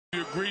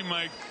You agree,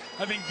 Mike?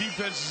 I think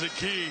defense is a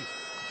key.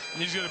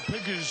 And he's going to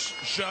pick his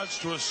shots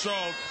to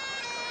assault.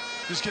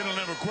 This kid will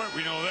never quit.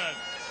 We know that.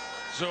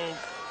 So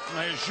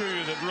I assure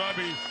you that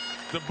Robbie,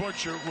 the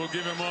Butcher, will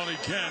give him all he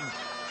can.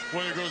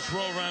 Whether it goes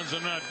 12 rounds or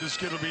not, this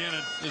kid will be in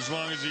it as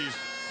long as he's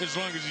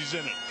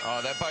in it.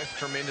 Oh, they're both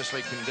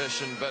tremendously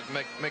conditioned, but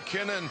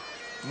Mckinnon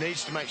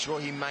needs to make sure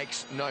he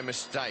makes no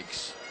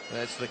mistakes.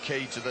 That's the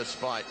key to this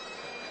fight.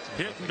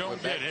 Hit and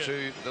don't get hit.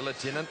 To the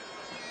lieutenant.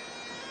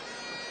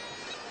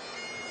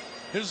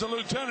 Here's the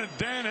lieutenant,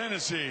 Dan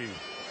Hennessy.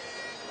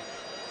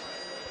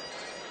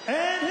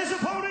 And his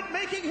opponent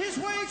making his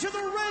way to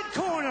the red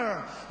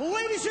corner.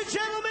 Ladies and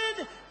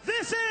gentlemen,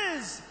 this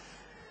is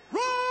Robert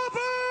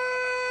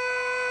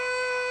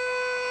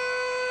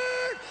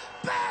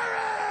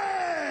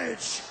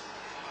Berridge.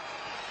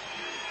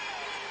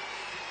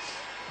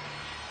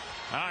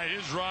 Hi,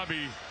 here's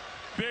Robbie.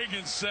 Big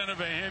incentive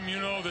for him. You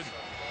know that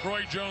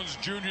Roy Jones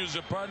Jr. is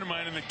a partner of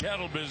mine in the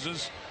cattle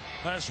business.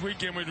 Last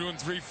weekend we were doing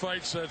 3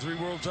 fights, 3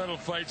 world title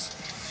fights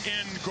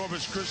in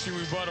Corpus Christi.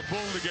 We bought a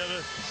bull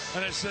together,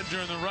 and I said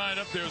during the ride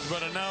up there, it was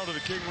about an hour to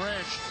the King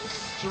Ranch.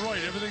 So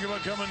Roy, ever think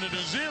about coming to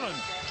New Zealand?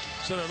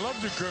 I said, I'd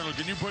love to, Colonel.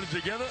 Can you put it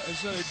together? I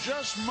said, I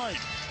just might.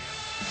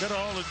 Got a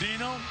hold of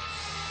Dino,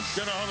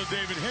 got a hold of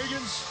David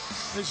Higgins.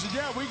 They said,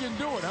 yeah, we can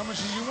do it. How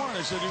much does he want?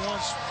 I said, he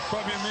wants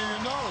probably $1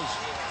 million.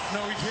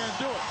 No, he can't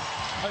do it.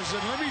 I said,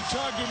 let me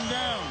talk him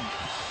down.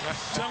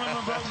 Tell him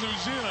about New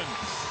Zealand.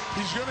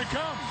 He's going to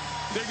come.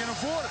 They can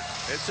afford it.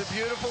 It's a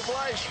beautiful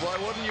place. Why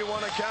wouldn't you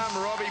want to come?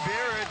 Robbie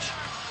Berridge.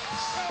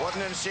 What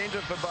an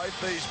incentive for both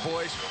these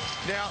boys.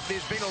 Now,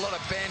 there's been a lot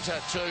of banter,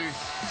 too,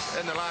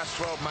 in the last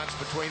 12 months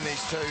between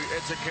these two.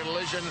 It's a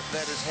collision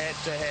that has had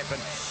to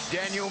happen.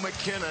 Daniel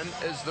Mckinnon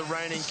is the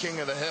reigning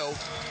king of the hill,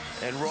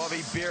 and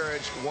Robbie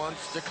Berridge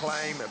wants to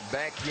claim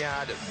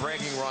backyard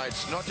bragging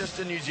rights, not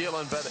just in New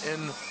Zealand, but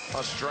in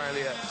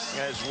Australia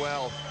as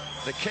well.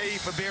 The key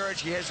for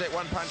Berridge, he has that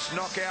one-punch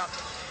knockout.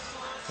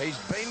 He's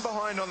been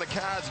behind on the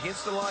cards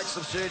against the likes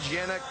of Serge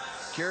Yannick,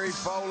 Kerry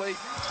Foley,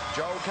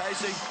 Joel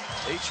Casey.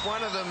 Each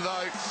one of them,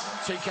 though,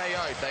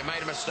 TKO'd. They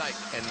made a mistake,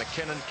 and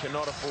Mckinnon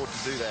cannot afford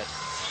to do that.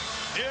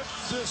 If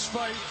this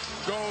fight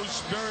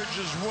goes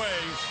Berridge's way,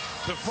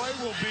 the fight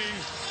will be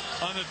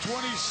on the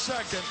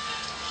 22nd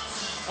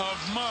of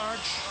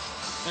March,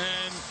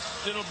 and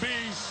it'll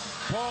be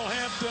Paul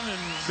Hampton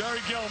and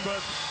Barry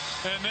Gilbert,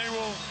 and they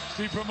will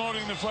be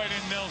promoting the fight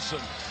in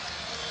Nelson.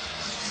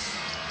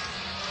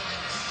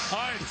 All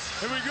right,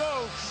 here we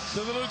go to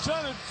the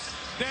lieutenant,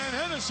 Dan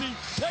Hennessy.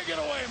 Take it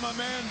away, my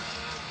man.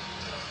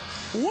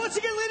 Once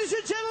again, ladies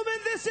and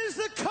gentlemen, this is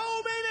the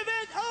co-main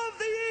event of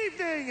the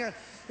evening.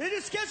 It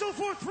is scheduled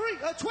for 12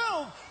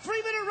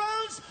 3-minute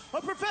rounds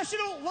of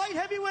professional light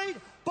heavyweight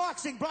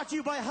boxing, brought to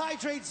you by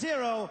Hydrate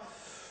Zero.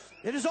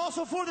 It is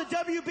also for the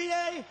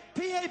WBA,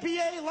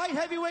 PABA light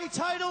heavyweight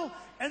title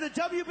and the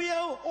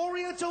WBO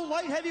Oriental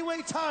light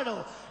heavyweight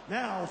title.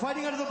 Now,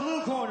 fighting out of the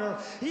blue corner,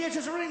 he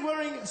enters the ring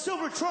wearing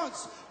silver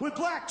trunks with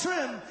black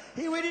trim.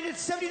 He weighed in at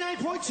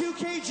 79.2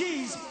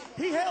 kgs.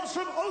 He hails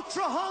from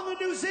Otahonga,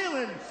 New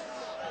Zealand.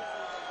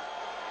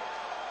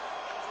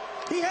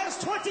 He has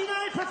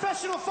 29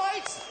 professional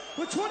fights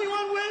with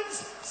 21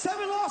 wins,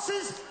 7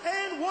 losses,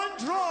 and 1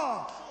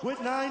 draw, with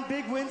 9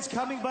 big wins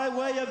coming by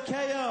way of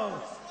KO.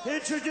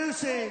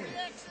 Introducing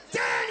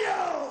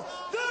Daniel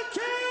the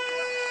King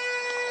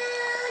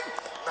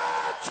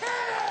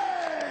Mckinnon!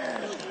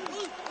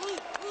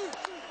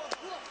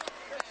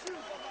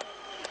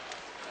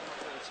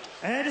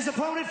 And his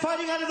opponent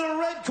fighting out of the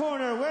red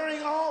corner,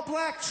 wearing all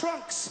black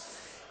trunks.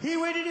 He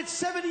weighed in at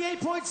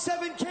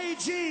 78.7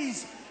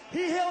 kgs.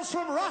 He hails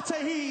from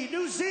Ratahi,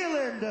 New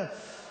Zealand.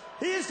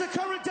 He is the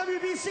current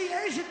WBC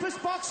Asian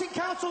Boxing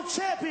Council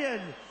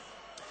champion.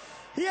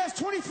 He has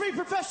 23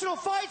 professional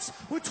fights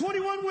with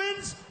 21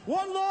 wins,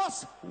 1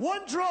 loss,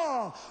 1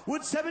 draw,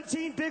 with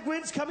 17 big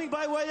wins coming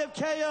by way of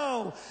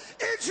KO.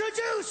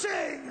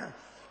 Introducing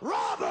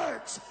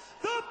Robert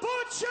the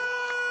Butcher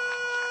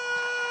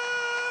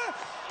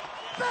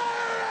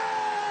Berridge!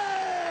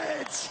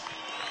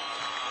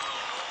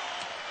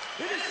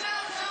 It is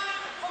now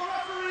time for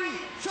referee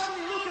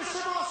Johnny Lucas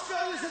from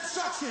Australia's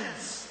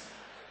instructions.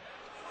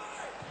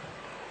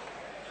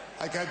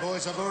 Okay,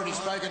 boys, I've already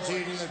spoken to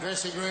you in the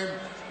dressing room.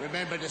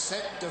 Remember to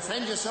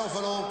defend yourself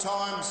at all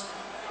times.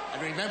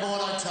 And remember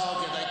what I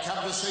told you. They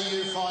come to see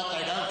you fight.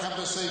 They don't come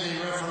to see me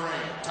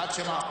referee. Touch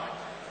them up.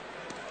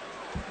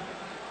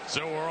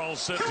 So we're all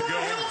set to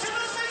go.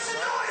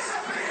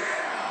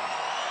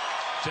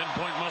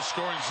 10-point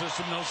must-scoring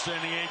system. No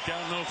standing 8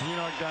 count. No 3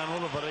 knockdown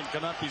rule. But it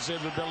cannot be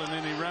saved the bell in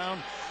any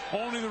round.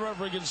 Only the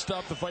referee can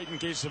stop the fight in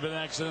case of an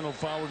accidental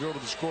foul. We go to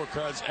the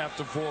scorecards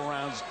after 4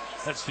 rounds.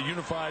 That's the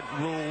unified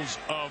rules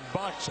of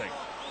boxing.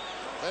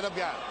 Let him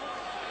go.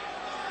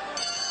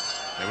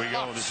 There we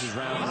go. This is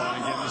round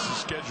 1. Again, this is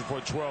scheduled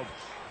for 12.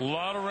 A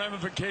lot of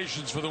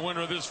ramifications for the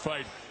winner of this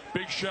fight.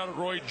 Big shot at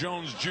Roy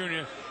Jones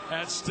Jr.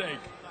 at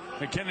stake.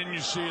 Mckinnon, you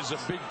see, is a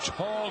big,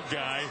 tall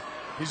guy.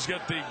 He's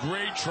got the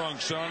gray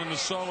trunks on and the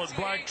solid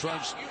black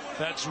trunks.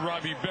 That's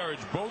Robbie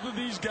Berridge. Both of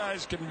these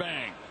guys can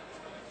bang.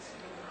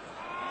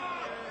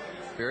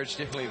 Berridge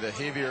definitely the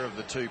heavier of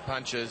the two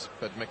punches,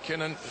 but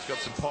Mckinnon has got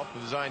some pop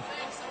of his own.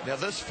 Now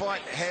this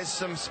fight has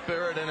some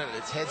spirit in it.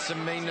 It's had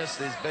some meanness.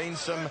 There's been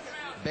some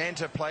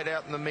banter played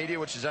out in the media,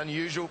 which is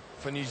unusual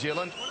for New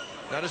Zealand.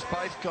 Notice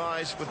both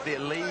guys with their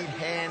lead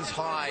hands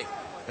high.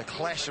 The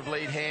clash of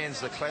lead hands,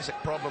 the classic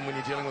problem when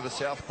you're dealing with a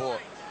southpaw.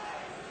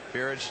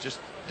 Berridge just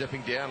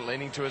dipping down,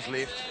 leaning to his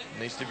left.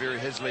 Needs to vary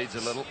his leads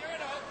a little.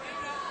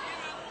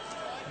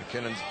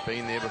 McKinnon's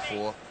been there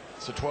before.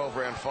 It's a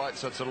 12-round fight,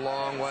 so it's a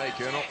long way,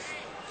 Colonel.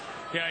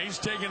 Yeah, he's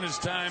taking his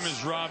time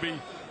as Robbie.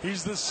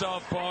 He's the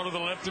southpaw to the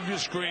left of your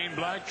screen,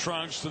 black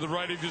trunks. To the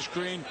right of your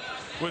screen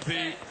with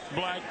the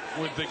black,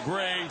 with the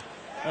gray,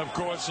 of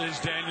course, is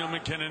Daniel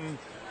McKinnon,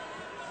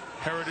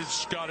 heritage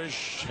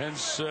Scottish.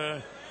 Hence,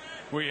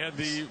 we had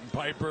the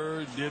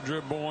Piper,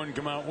 Deirdre Bourne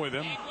come out with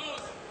him.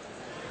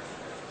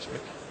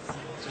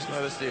 Just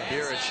notice there,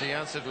 Berridge, he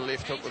answered the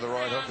left hook with a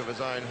right hook of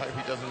his own. Hope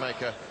he doesn't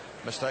make a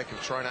mistake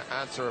of trying to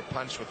answer a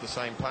punch with the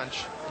same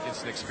punch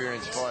against an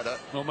experienced fighter.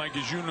 Well, Mike,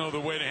 as you know, the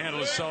way to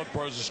handle a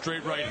southpaw is a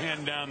straight right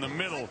hand down the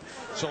middle,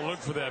 so look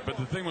for that. But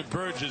the thing with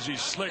Berridge is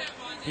he's slick.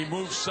 He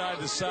moves side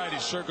to side. He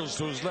circles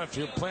to his left.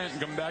 He'll plant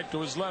and come back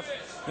to his left.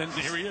 Then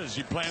here he is.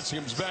 He plants, he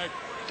comes back.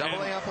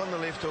 Doubling up on the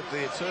left hook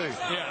there, too.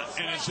 Yeah,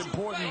 and it's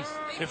important,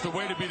 if the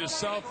way to beat a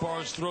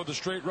southpaw is throw the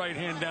straight right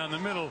hand down the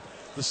middle,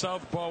 the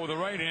southpaw with a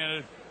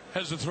right-handed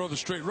has to throw the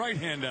straight right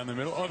hand down the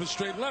middle or the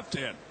straight left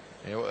hand.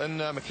 Yeah, well, in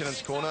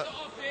McKinnon's corner,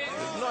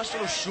 nice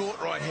little short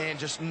right hand,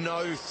 just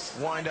no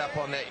wind up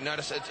on that. You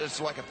notice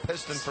it's like a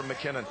piston from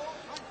McKinnon.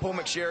 Paul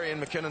McSherry in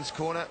McKinnon's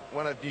corner,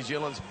 one of New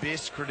Zealand's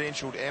best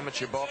credentialed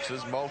amateur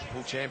boxers,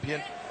 multiple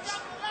champion.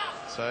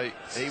 So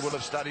he will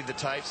have studied the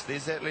tapes.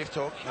 There's that left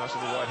hook. Nice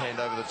little right hand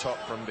over the top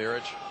from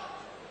Berridge.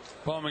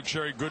 Paul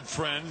McSherry, good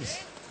friend.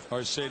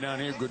 Or say down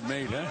here, good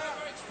mate, huh?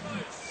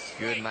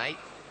 Good mate.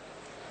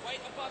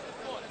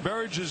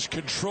 Berridge is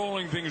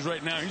controlling things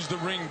right now. He's the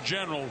ring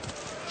general.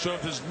 So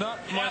if there's not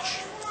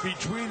much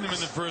between them in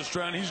the first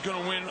round, he's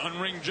going to win on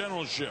ring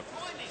generalship.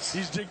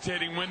 He's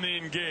dictating when they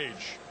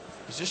engage.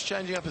 He's just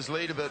changing up his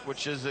lead a bit,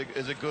 which is a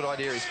good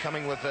idea. He's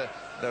coming with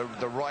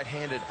the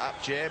right-handed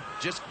up jab.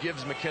 Just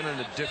gives McKinnon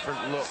a different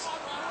look.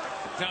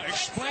 Now,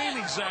 explain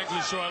exactly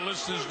so our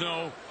listeners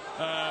know,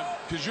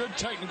 because you're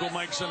technical,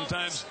 Mike,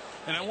 sometimes,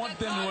 and I want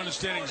them to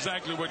understand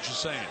exactly what you're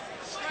saying.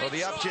 Well,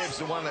 the up jab's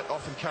the one that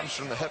often comes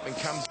from the hip and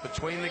comes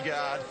between the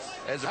guard,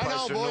 as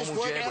opposed to a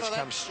normal jab which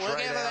comes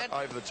straight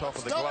out over the top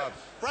of the glove.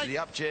 So the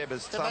up jab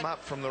is thumb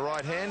up from the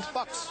right hand.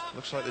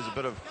 Looks like there's a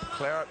bit of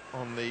claret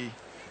on the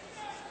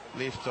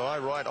left eye,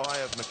 right eye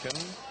of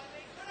McKinnon.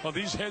 Well,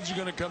 these heads are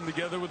going to come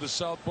together with the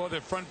southpaw.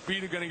 Their front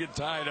feet are going to get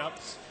tied up.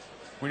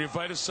 When you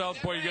fight a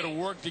southpaw, you got to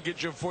work to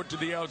get your foot to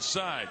the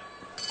outside.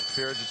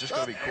 Berridge is just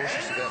got to be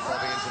cautious about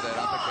bobbing into that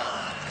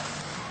uppercut.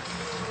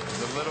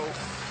 The little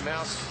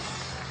mouse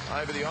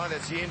over the eye.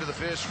 That's the end of the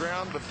first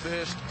round, the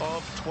first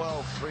of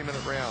 12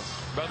 3-minute rounds.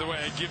 By the way,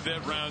 I give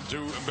that round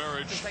to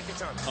Berridge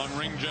on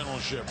ring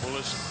generalship. Well,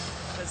 listen.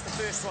 That's the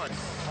first one.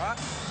 All right.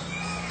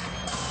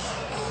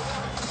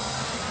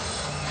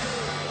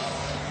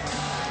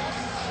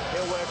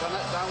 He'll work on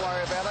it. Don't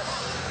worry about it.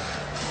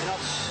 You're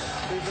not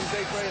moving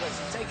deep breathing.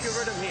 Take your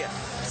rhythm here.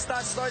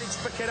 Start slowly to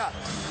pick it up.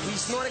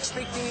 He's not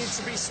expecting you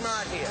to be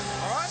smart here.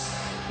 All right?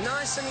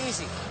 Nice and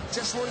easy.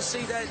 Just want to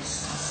see that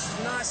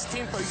nice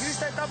tempo. Use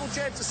that double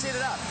jab to set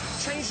it up.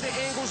 Change the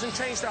angles and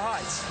change the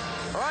heights.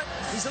 All right?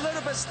 He's a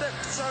little bit stiff,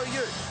 so are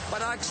you.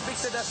 But I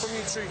expected that from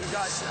you too, you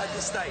guys, at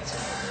this stage.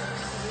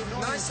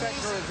 Nice and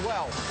easy as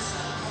well.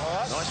 All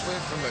right? Nice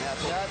work from the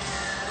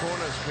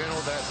corners, Colonel.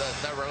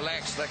 They're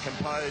relaxed, they're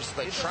composed,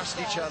 they trust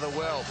each other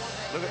well.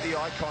 Look at the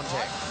eye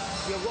contact.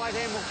 Your right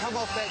hand will come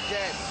off that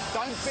jab.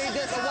 Don't bend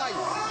at the weight.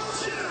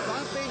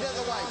 Don't bend at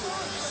the weight.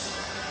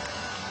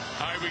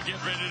 All right, we get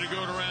ready to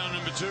go to round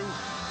number 2.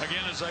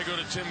 Again, as I go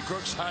to Tim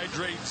Cook's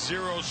Hydrate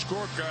Zero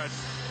scorecard,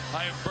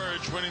 I have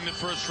Berridge winning the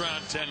first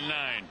round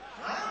 10-9.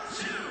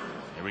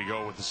 Here we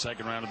go with the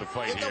second round of the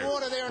fight here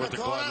with the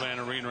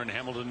Gladland Arena in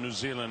Hamilton, New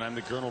Zealand. I'm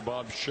the Colonel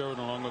Bob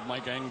Sheridan along with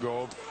Mike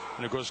Angove.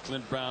 And, of course,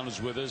 Clint Brown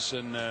is with us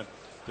and the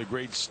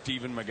great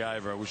Stephen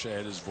MacGyver. I wish I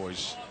had his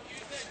voice.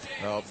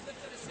 Well,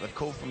 they've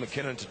called for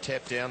McKinnon to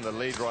tap down the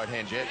lead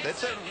right-hand jab.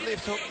 That's a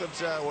left hook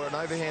that's, or an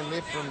overhand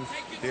left from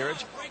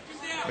Berridge.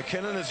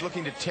 McKinnon is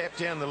looking to tap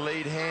down the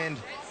lead hand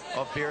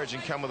of Berridge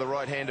and come with a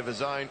right hand of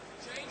his own.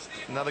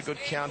 Another good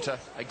counter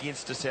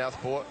against a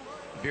southpaw.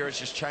 Berridge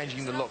just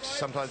changing the looks.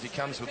 Sometimes he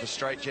comes with a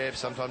straight jab,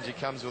 sometimes he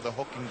comes with a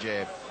hooking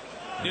jab.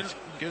 It's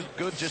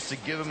good just to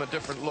give him a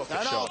different look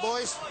at shots.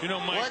 Boys. You know,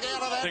 Mike,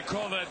 they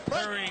call that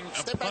parrying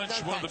a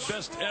punch one of the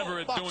best ever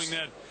at doing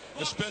that,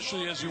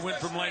 especially as he went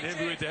from light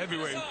heavyweight to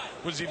heavyweight,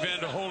 was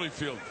Evander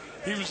Holyfield.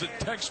 He was a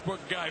textbook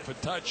guy for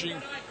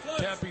touching,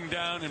 tapping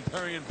down, and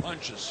parrying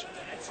punches.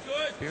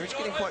 Berridge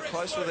getting quite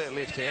close with that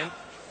left hand.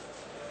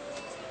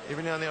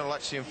 Every now and then I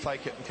like to see him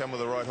fake it and come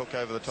with a right hook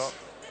over the top.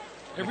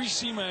 Every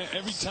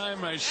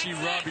time I see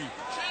Robbie,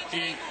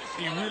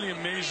 he really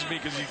amazes me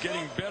because he's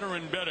getting better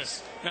and better.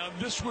 Now,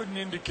 this wouldn't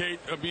indicate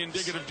or be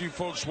indicative to you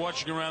folks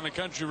watching around the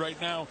country right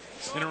now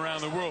and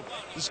around the world.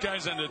 This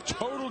guy's under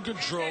total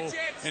control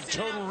and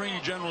total ring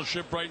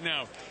generalship right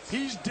now.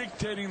 He's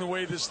dictating the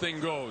way this thing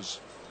goes.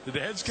 Did the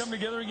heads come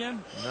together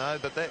again? No,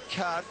 but that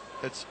cut,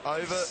 it's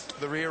over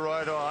the rear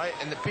right eye.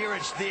 And the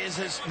Berridge, there's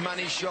his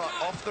money shot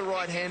off the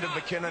right hand of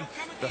Mckinnon.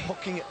 The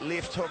hooking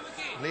left hook,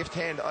 left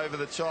hand over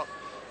the top.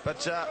 But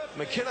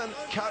Mckinnon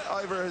cut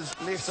over his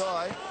left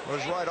eye, or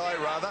his right eye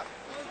rather.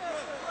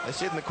 They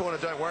said in the corner,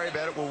 don't worry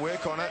about it, we'll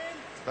work on it.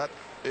 But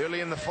early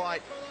in the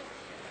fight.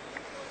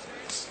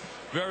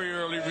 Very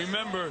early.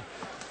 Remember,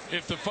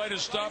 if the fight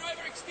is stopped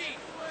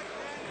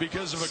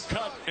because of a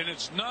cut and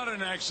it's not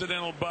an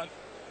accidental butt,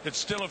 it's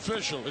still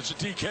official. It's a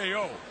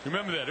TKO.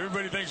 Remember that.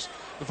 Everybody thinks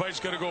the fight's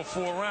got to go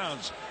 4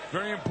 rounds.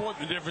 Very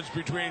important, the difference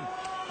between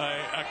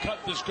a cut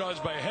that's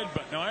caused by a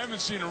headbutt. Now, I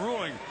haven't seen a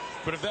ruling,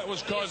 but if that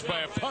was caused by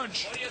a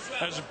punch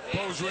as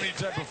opposed to any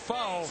type of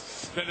foul,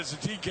 then it's a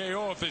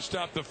TKO if they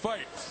stop the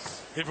fight.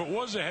 If it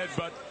was a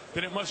headbutt,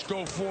 then it must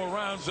go 4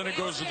 rounds, then it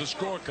goes to the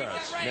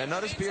scorecards. Now,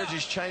 notice Berridge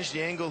has changed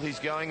the angle he's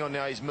going on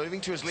now. He's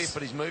moving to his left,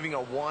 but he's moving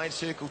a wide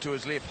circle to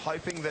his left,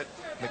 hoping that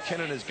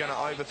Mckinnon is going to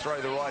overthrow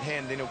the right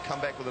hand, then he'll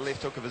come back with a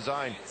left hook of his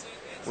own,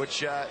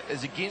 which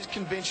is against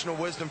conventional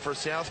wisdom for a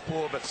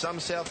southpaw, but some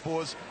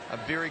southpaws are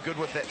very good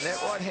with that. And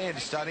that right hand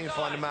is starting to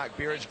find a mark.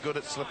 Berridge good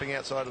at slipping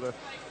outside of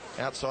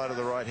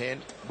the right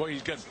hand. Boy,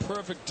 he's got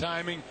perfect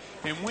timing,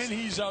 and when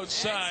he's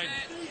outside,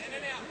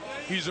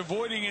 he's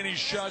avoiding any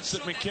shots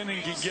that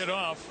Mckinnon can get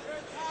off.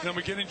 You know,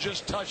 Mckinnon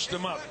just touched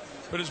him up,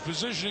 but his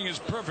positioning is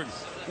perfect.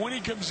 When he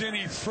comes in,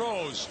 he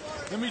throws.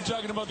 Let me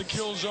talking about the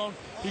kill zone.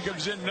 He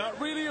comes in, not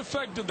really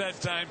effective that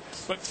time,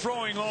 but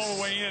throwing all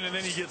the way in, and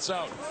then he gets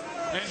out.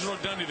 Angelo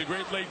Dundee, the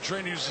great late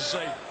trainer, used to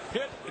say,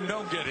 hit and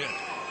don't get hit.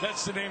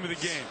 That's the name of the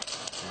game.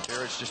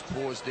 Berridge just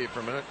paused there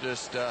for a minute,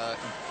 just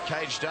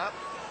caged up.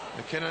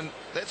 Mckinnon,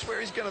 that's where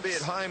he's going to be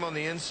at home on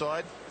the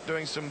inside,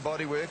 doing some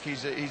body work.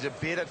 He's a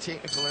better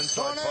technical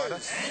inside fighter.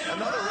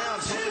 Another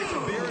round probably for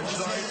Berridge,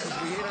 though, as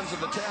we head into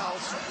the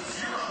towels.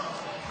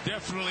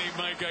 Definitely,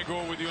 Mike, I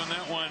go with you on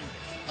that one.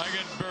 I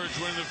got Berridge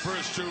winning the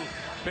first 2.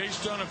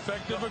 Based on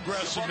effective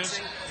aggressiveness,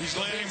 he's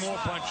landing more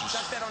punches.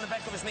 Tuck that on the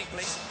back of his neck,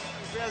 please.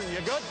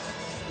 You're good?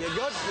 You're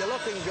good? You're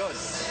looking good.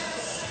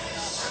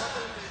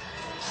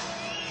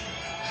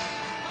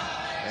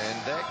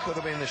 And that could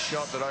have been the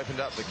shot that opened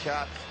up the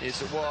cut.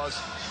 Yes, it was.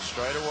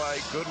 Straight away.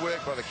 Good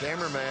work by the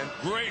cameraman.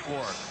 Great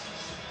work.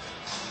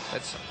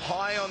 It's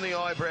high on the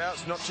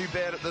eyebrows. Not too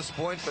bad at this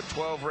point, but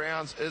 12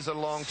 rounds is a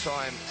long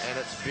time. And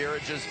it's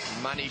Berridge's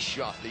money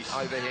shot, the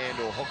overhand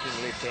or hooking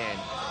left hand.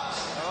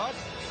 All right?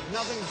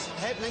 Nothing's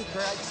happening,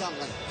 create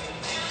something.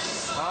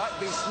 All right?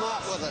 Be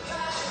smart with it.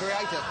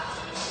 Create it.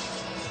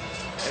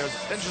 It was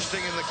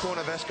interesting in the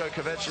corner. Vasco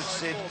Kovacic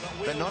said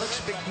they're not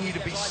expecting you to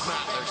be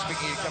smart. They're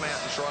expecting you to come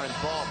out and try and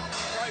bomb.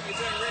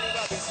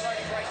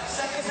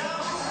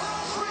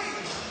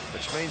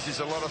 Which means there's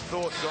a lot of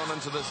thought gone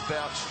into this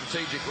bout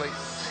strategically.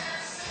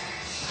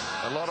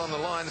 A lot on the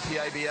line, the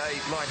PABA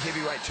light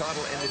heavyweight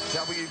title and the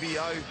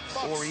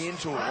WBO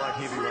Oriental light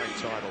heavyweight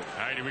title.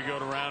 All right, here we go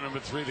to round number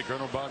 3. The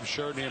Colonel Bob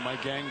Sheridan and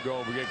Mike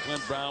Ango. We got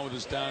Clint Brown with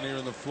us down here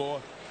on the floor.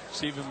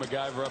 Stephen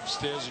McIver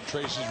upstairs, and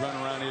Tracy's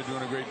running around here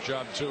doing a great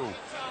job too.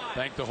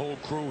 Thank the whole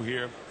crew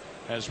here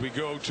as we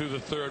go to the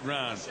 3rd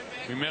round.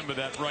 Remember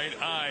that right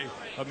eye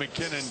of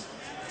Mckinnon,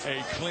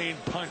 a clean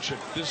punch.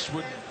 If this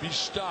would be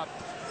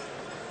stopped,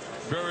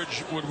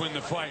 Berridge would win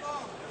the fight.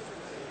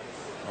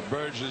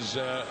 Berridge is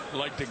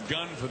like the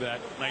gun for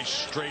that. Nice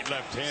straight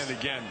left hand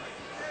again.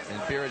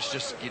 And Berridge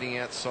just getting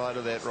outside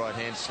of that right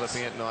hand,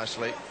 slipping it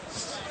nicely.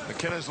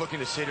 McKinnon's looking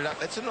to set it up.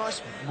 That's a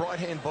nice right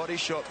hand body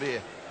shot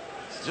there.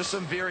 Just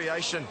some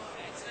variation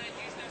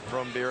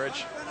from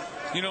Berridge.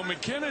 You know,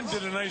 Mckinnon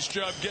did a nice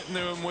job getting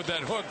him with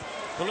that hook.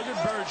 But look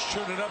at Berridge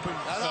turning up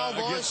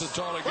against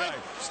the taller guy.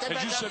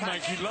 As you said,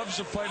 Mike, he loves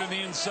to fight on the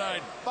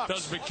inside,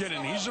 does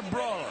Mckinnon. He's a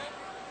brawler.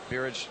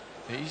 Berridge,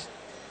 he's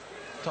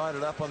tied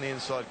it up on the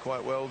inside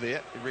quite well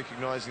there,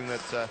 recognizing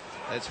that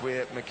that's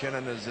where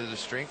Mckinnon is a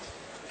strength.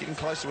 Getting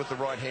closer with the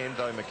right hand,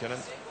 though, Mckinnon.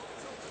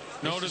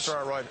 Notice throw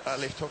a right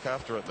left hook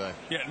after it, though.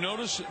 Yeah,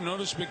 notice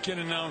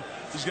Mckinnon now.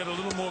 He's got a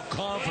little more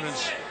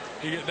confidence.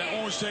 That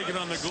one was taken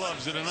on the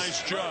gloves. Did a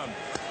nice job.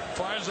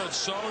 Fires that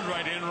solid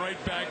right in.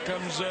 Right back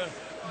comes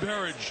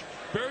Berridge.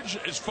 Berridge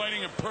is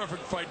fighting a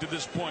perfect fight to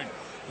this point,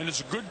 and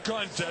it's a good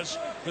contest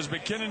because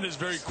Mckinnon is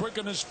very quick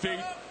on his feet.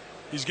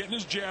 He's getting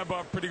his jab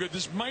off pretty good.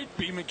 This might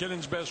be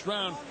McKinnon's best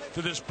round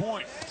to this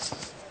point.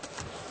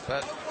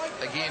 But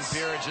again,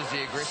 Berridge is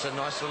the aggressor.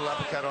 Nice little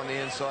uppercut on the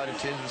inside and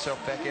turns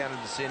himself back out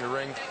into the center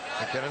ring.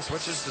 McKinnon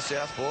switches to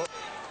southpaw.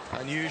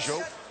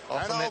 Unusual.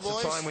 Often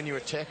that's the time when you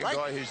attack a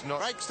guy who's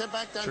not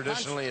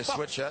traditionally a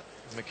switcher.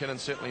 McKinnon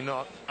certainly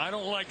not. I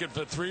don't like it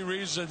for 3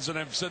 reasons, and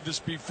I've said this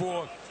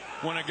before.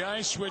 When a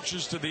guy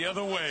switches to the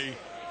other way,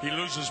 he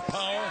loses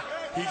power,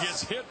 he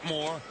gets hit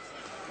more,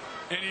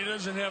 and he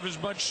doesn't have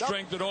as much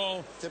strength at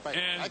all.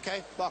 And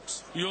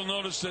you'll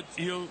notice that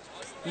he'll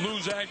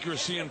lose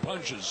accuracy in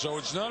punches. So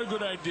it's not a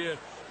good idea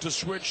to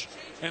switch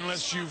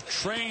unless you've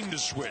trained to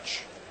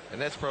switch. And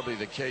that's probably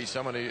the key,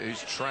 someone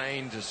who's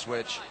trained to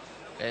switch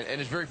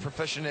and is very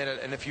proficient at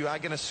it. And if you are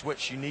going to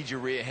switch, you need your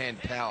rear hand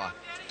power.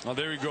 Well,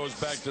 there he goes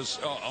back to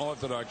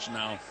orthodox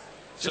now.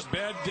 It's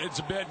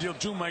a bad deal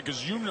too, Mike,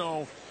 because you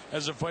know,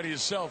 as a fighter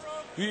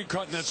yourself, you get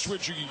caught in that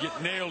switch, you can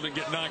get nailed and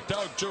get knocked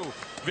out too.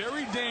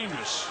 Very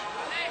dangerous.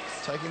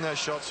 Taking those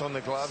shots on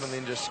the glove and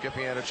then just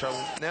skipping out of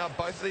trouble. Now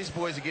both of these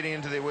boys are getting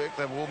into their work.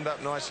 They've warmed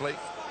up nicely.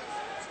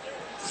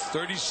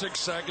 36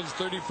 seconds,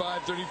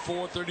 35,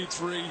 34,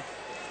 33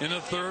 in the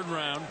third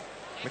round.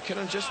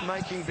 Mckinnon just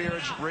making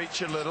Berridge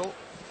reach a little.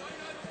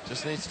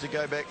 Just needs to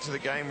go back to the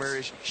game where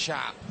he's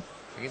sharp.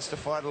 Against a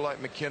fighter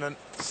like Mckinnon.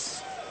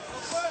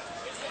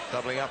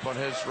 Doubling up on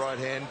his right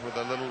hand with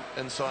a little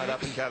inside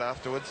uppercut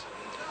afterwards.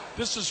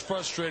 This is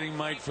frustrating,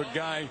 Mike, for a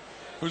guy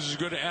who's as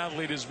good an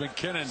athlete as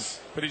Mckinnon,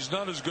 but he's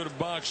not as good a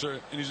boxer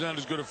and he's not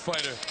as good a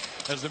fighter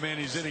as the man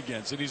he's in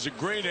against. And he's a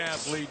great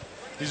athlete.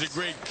 He's a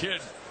great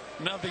kid.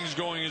 Nothing's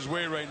going his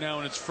way right now,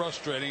 and it's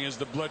frustrating as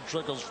the blood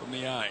trickles from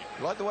the eye.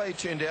 I like the way he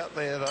turned out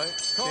there, though.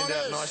 Turned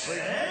out nicely.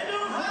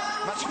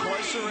 Much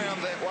closer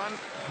around that one.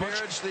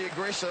 Berridge, the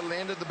aggressor,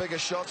 landed the bigger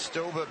shot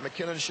still, but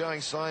Mckinnon showing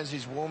signs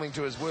he's warming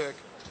to his work.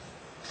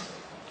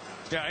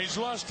 Yeah, he's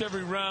lost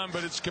every round,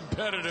 but it's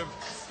competitive.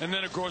 And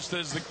then, of course,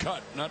 there's the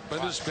cut. Not by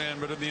this man,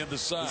 but on the other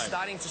side. He's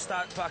starting to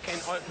fucking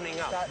opening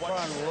up. Start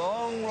throwing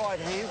long right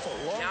hand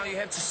for long. Now you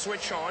have to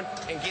switch on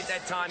and get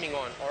that timing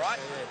on, all right?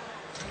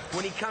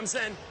 When he comes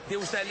in, there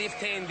was that left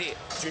hand there.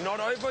 Do not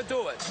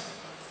overdo it.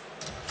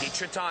 Get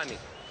your timing.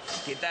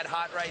 Get that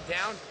heart rate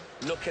down.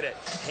 Look at it.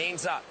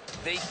 Hands up.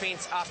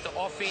 Defense after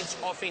offense,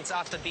 offense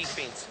after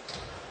defense.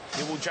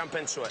 He will jump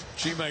into it.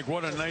 Gee, Mike,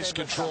 what a nice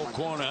control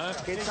corner, huh?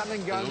 Get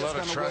something going that's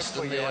going to work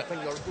for you. I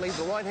think you'll leave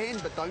the right hand,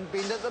 but don't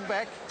bend at the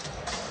back.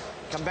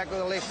 Come back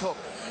with a left hook.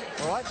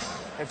 All right?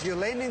 If you're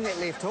landing that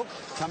left hook,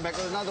 come back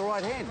with another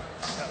right hand.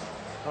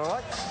 All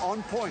right?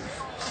 On point.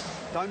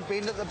 Don't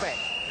bend at the back.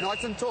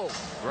 Nice and tall.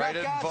 Great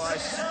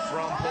advice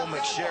from Paul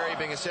McSherry.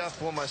 Being a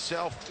southpaw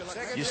myself,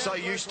 you're so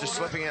used to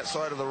slipping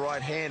outside of the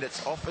right hand,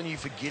 it's often you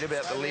forget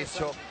about the left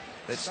hook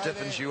that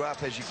stiffens you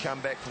up as you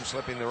come back from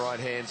slipping the right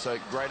hand. So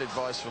great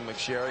advice from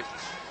McSherry.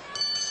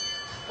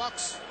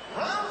 Box.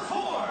 Round 4.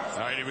 All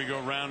right, here we go,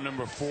 round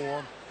number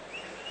 4.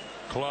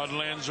 Claude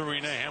Lands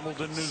Arena,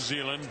 Hamilton, New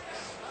Zealand.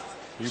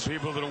 You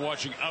people that are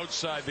watching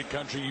outside the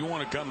country, you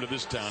want to come to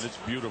this town. It's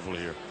beautiful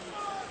here.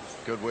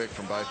 Good work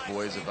from both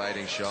boys,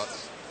 evading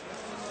shots.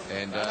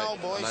 And I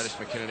noticed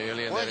Mckinnon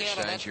earlier in that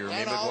exchange. You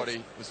remembered what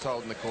he was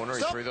told in the corner.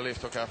 He threw the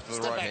left hook after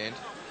the right hand.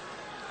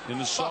 In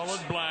the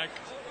solid black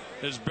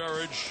is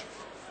Berridge.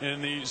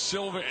 In the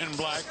silver and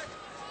black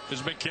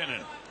is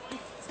Mckinnon.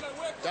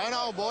 Don't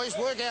hold, boys.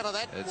 Work out of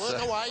that.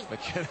 Work away.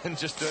 Mckinnon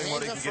just doing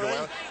what he can get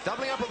away with.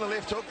 Doubling up on the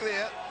left hook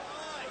there.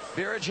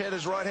 Berridge had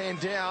his right hand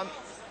down.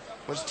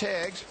 Was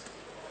tagged.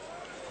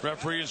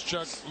 Referee is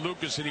Chuck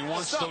Lucas, and he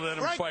wants to let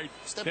him fight.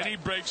 Then he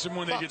breaks him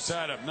when they get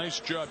tied up. Nice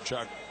job,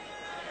 Chuck.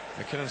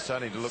 McKinnon's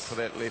starting to look for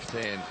that left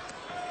hand.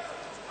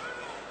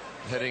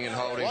 Hitting and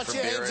holding from Berridge. Watch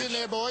your hands in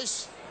there,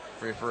 boys.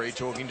 Referee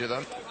talking to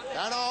them.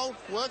 Don't hold.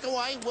 Work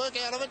away. Work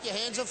out of it. Your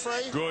hands are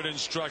free. Good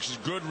instructions.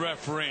 Good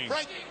refereeing.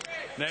 Break.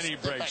 Then he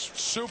breaks.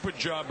 Super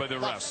job by the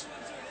ref.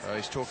 Oh,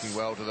 he's talking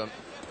well to them.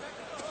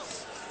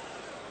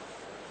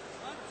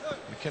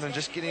 Mckinnon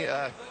just getting,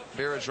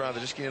 Berridge rather,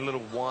 just getting a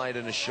little wide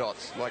in his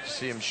shots. Like to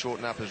see him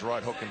shorten up his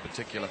right hook in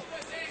particular.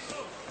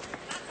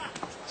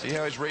 See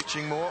how he's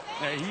reaching more?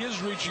 Yeah, he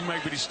is reaching,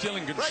 Mike, but he's still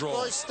in control.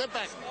 Right, boys, step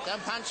back.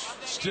 Don't punch.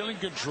 Still in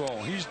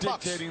control. He's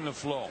dictating the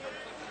flow.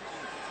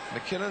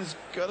 McKinnon's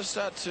got to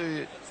start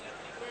to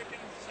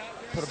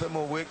put a bit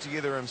more work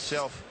together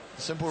himself.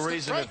 The simple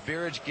reason if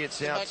Berridge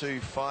gets out to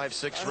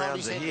 5-6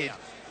 rounds ahead,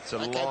 it's a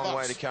long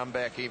way to come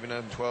back even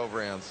in 12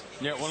 rounds.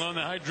 Yeah, well, on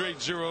the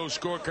Hydrate Zero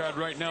scorecard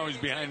right now, he's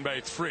behind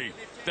by 3.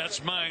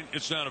 That's mine.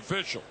 It's not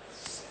official.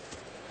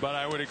 But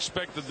I would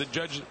expect that the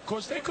judges, of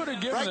course, they could have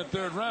given the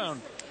third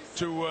round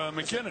to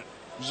McKinnon.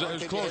 It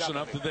was close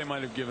enough that they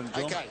might have given it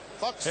to him.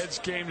 Heads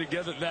came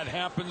together. That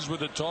happens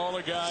with a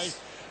taller guy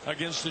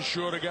against a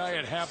shorter guy.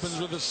 It happens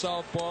with a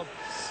southpaw.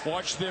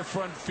 Watch their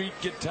front feet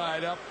get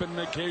tied up, and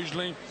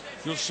occasionally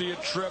you'll see a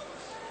trip.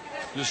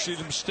 You'll see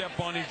them step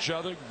on each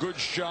other. Good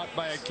shot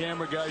by a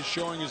camera guy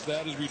showing us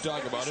that as we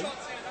talk about it.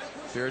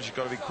 Berridge has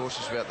got to be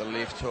cautious about the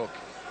left hook.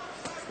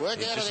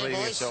 He's just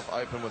leaving himself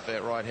open with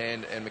that right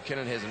hand, and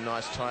McKinnon has a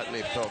nice tight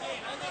left hook.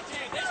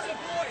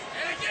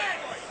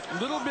 A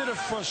little bit of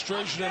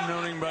frustration I'm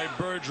noting by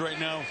Berridge right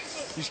now.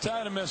 He's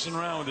tired of messing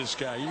around with this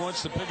guy. He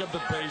wants to pick up the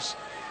pace.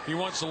 He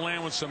wants to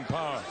land with some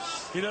power.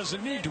 He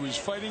doesn't need to. He's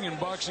fighting and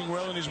boxing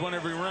well, and he's won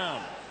every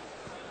round.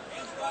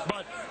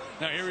 But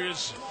now here he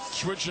is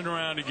switching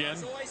around again.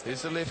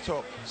 Here's the left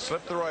hook.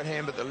 Slipped the right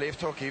hand, but the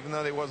left hook, even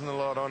though there wasn't a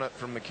lot on it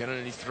from McKinnon,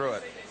 and he threw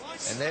it.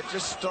 And that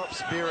just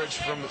stops Berridge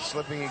from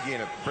slipping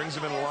again. It brings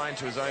him in line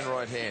to his own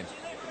right hand.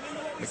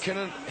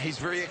 McKinnon, he's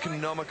very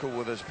economical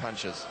with his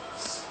punches.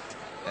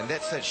 And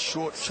that's that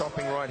short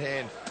chopping right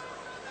hand.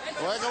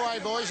 Work away,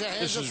 boys. Your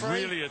hands This are is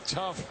free. really a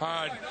tough,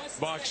 hard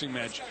boxing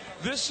match.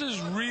 This is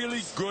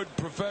really good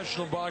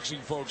professional boxing,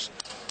 folks.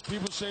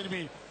 People say to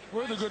me,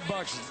 where are the good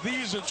boxers?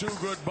 These are 2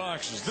 good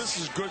boxers. This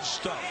is good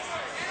stuff.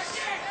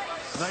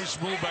 Nice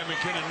move by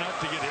McKinnon not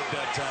to get hit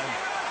that time.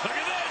 Look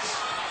at this!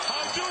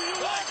 How do you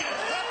like it?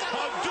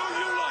 How do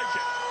you like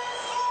it?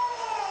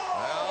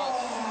 Well,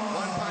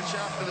 1 punch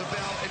after the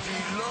bell. If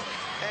you look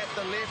at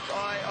the left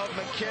eye of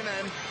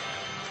McKinnon,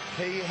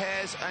 he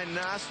has a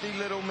nasty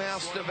little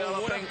mouse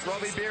developing.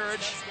 Robbie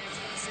Berridge,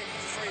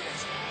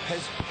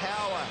 his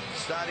power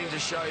starting to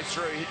show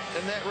through.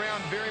 In that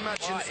round, very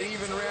much an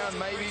even round,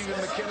 maybe even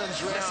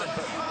McKinnon's round,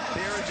 but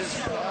Berridge's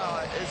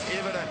power is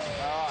evident.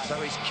 So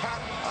he's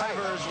cut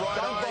over his right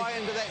eye. Don't buy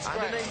into that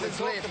scrap. Underneath his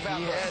left,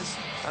 he has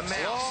a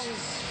mouse. Long,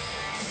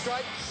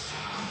 straight.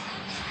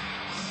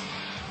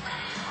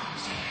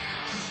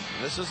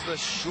 This is the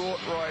short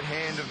right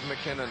hand of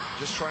McKinnon,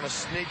 just trying to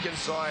sneak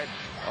inside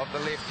of the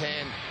left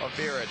hand of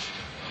Berridge.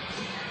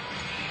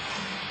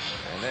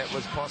 And that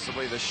was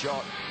possibly the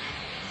shot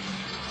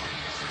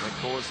that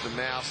caused the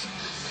mouse.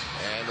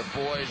 And the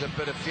boys a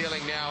bit of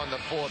feeling now in the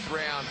 4th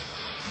round,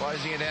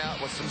 closing it out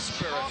with some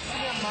spirit.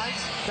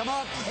 Come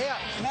on, here,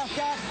 mouth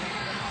guard.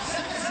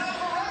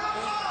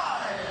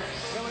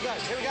 Here we go,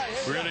 here we go.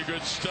 Really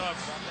good stuff.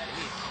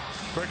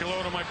 Quick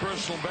hello to my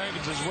personal bank.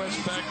 It's his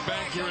Westpac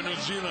Bank here in New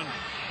Zealand.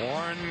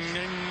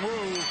 Warning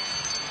Woo.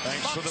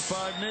 Thanks for the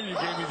 $5 million you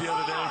gave me the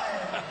other day.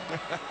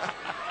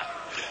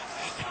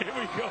 Here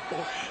we go.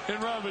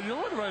 And Robin, you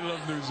wonder why I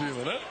love New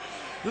Zealand, huh?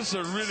 This is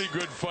a really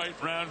good fight,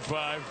 round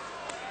 5.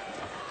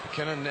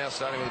 McKinnon now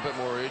starting with a bit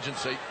more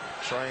urgency,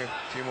 throwing a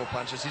few more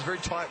punches. He's very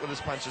tight with his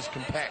punches,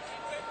 compact.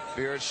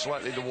 Berridge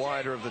slightly the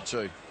wider of the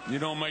 2. You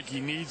know, Mike, he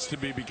needs to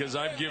be, because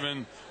I've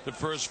given the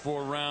first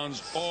 4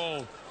 rounds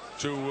all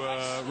to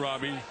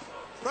Robbie.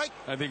 Right.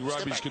 I think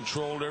Robbie's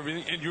controlled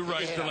everything. And you're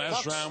right, the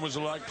last round was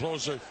a lot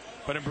closer.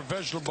 But in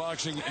professional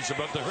boxing, it's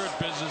about the hurt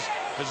business.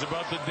 It's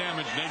about the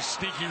damage. Nice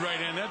sneaky right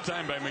hand that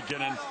time by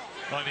McKinnon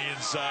on the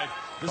inside.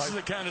 This is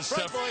the kind of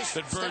stuff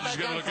that Berridge is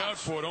going to look out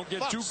for. Don't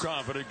get too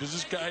confident, because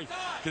this guy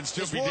can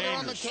still be dangerous.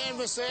 On the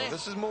canvas there. Well,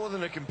 this is more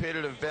than a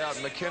competitive bout.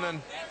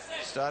 McKinnon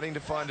starting to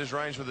find his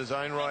range with his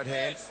own right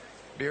hand.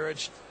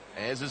 Berridge,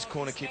 as his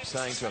corner keeps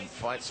saying to him,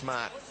 fight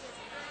smart.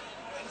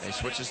 He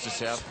switches to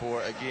southpaw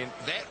again.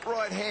 That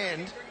right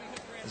hand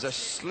is a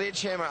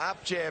sledgehammer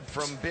up jab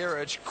from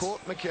Berridge.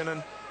 Caught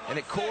McKinnon, and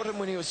it caught him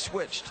when he was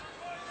switched.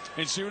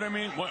 And see what I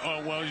mean?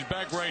 Well, he's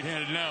back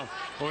right-handed now.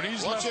 But when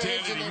he's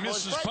left-handed, he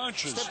misses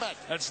punches.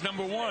 That's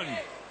number 1.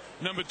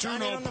 Number 2,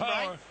 no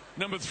power.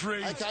 Number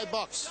 3, okay,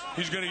 box.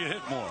 He's going to get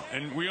hit more.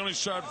 And we only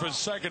saw it for a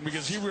second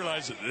because he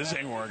realized that this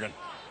ain't working.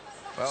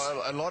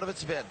 Well, a lot of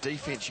it's about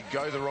defense. You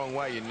go the wrong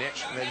way, you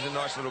naturally. There's a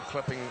nice little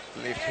clipping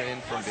left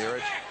hand from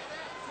Berridge.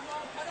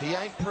 He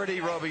ain't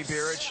pretty, Robbie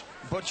Berridge.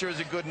 Butcher is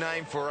a good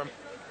name for him,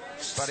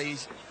 but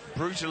he's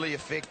brutally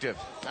effective.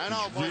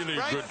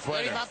 Really good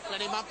fighter.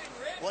 Let him up.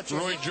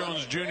 Roy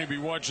Jones Jr. be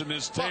watching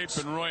this tape,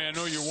 and Roy, I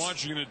know you're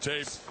watching the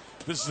tape.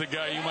 This is the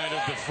guy you might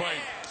have to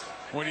fight.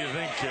 What do you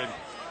think, kid?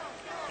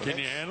 Can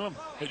you handle him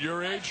at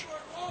your age?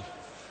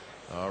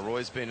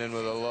 Roy's been in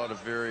with a lot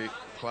of very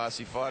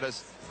classy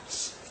fighters.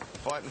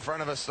 Fight in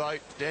front of us, though.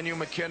 Daniel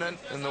McKinnon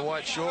in the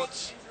white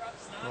shorts.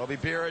 Robbie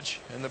Berridge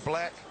in the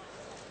black.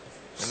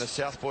 And the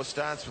southpaw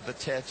stance with the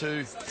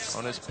tattoo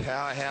on his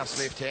powerhouse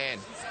left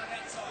hand.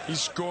 He's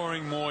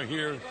scoring more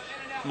here,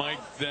 Mike,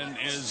 than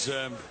is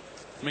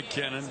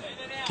McKinnon.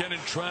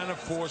 McKinnon trying to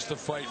force the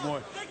fight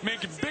more.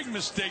 Making big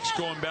mistakes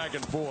going back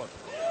and forth.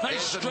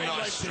 Nice straight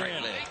right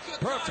hand.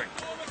 Perfect.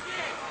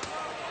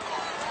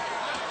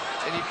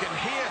 And you can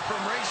hear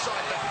from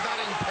ringside the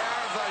thudding power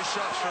of those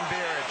shots from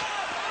Berridge.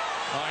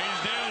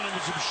 He's nailing him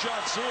with some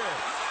shots here.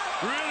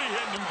 Really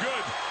hitting him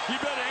good. He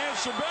better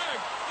answer back.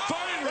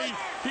 Finally,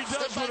 he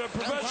does what a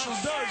professional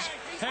does.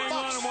 Hang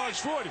on and watch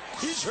for it.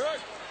 He's hurt.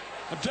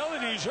 I'm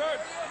telling you, he's hurt.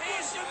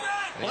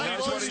 He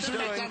knows what he's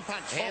doing.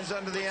 Hands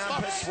under the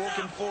armpits,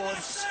 walking forward.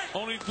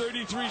 Only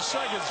 33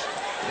 seconds.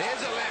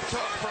 There's a left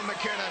hook from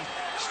McKinnon.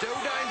 Still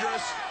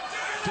dangerous.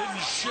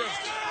 Didn't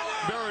shift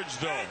Berridge,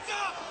 though.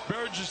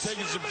 Berridge is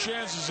taking some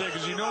chances there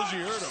because he knows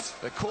he hurt him.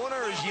 The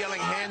corner is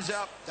yelling, hands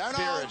up,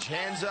 Berridge.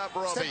 Hands up,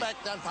 Robbie. Step back,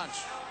 don't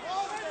punch.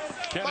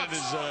 Kennan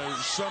is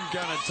some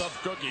kind of tough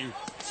cookie.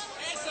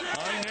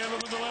 I nailed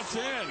him with the left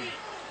hand.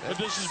 But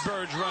this is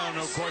Berridge round,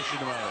 no question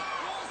about it.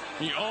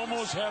 He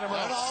almost had him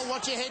out.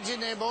 Watch your heads in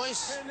there,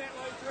 boys.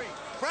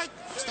 Break.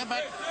 Step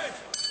back.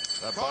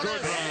 The bottom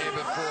here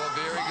before.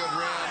 Very good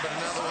round, but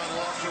another one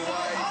locked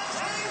away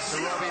to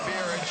Robbie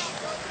Berridge.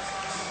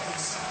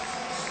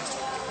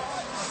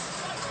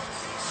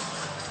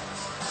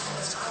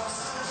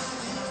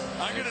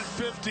 I get it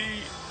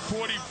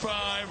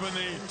 50-45 on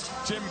the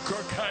Tim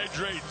Cook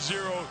Hydrate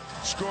Zero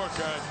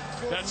scorecard.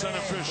 That's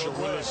unofficial.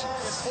 Willis.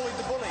 Just bullied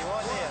the bully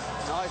right there.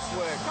 Nice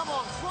work. Come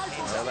on.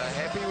 Well, they're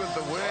happy with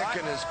the work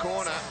in his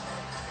corner.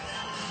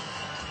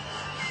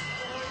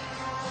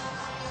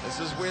 This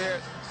is where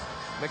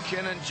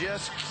McKinnon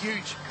just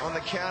cute on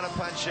the counter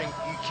punching.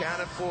 You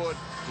can't afford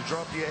to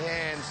drop your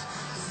hands.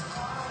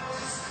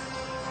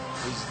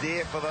 He's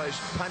there for those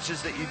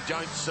punches that you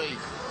don't see.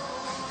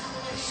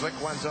 The slick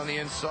one's on the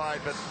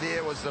inside, but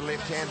there was the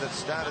left hand that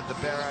started the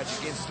barrage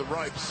against the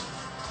ropes.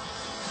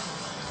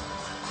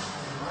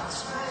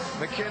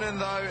 Mckinnon,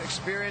 though,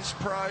 experienced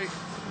pro.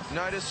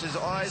 Notice his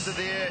eyes are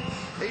there.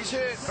 He's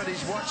hurt, but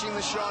he's watching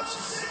the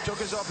shots. Took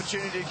his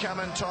opportunity to come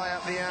and tie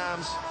up the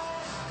arms.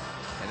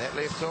 And that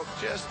left hook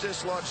just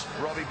dislodged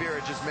Robbie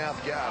Berridge's mouth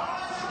guard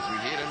as we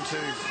head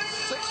into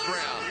 6th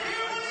round.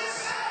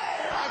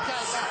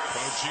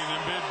 Coaching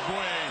in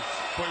mid-way.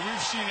 Boy,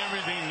 we've seen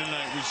everything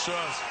tonight. We saw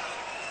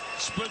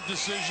split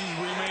decisions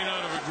we may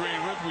not have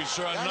agreed with. We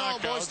saw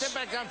knockouts. Step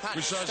back, don't punch.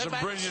 We saw some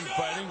brilliant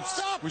fighting.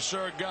 Stop. We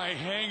saw a guy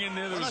hanging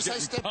there that was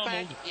getting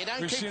pummeled. You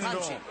don't We've keep seen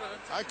punching. it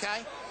all.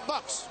 Okay,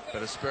 box.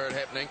 Bit of spirit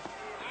happening.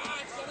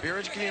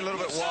 Berridge getting a little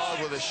bit wild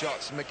with his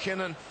shots.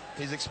 McKinnon,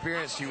 he's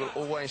experienced. He will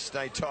always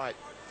stay tight.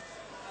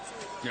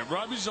 Yeah,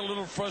 Robbie's a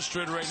little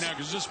frustrated right now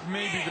because this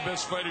may be the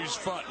best fighter he's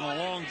fought in a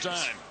long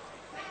time.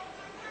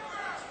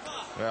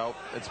 Well,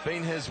 it's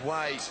been his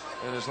way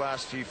in his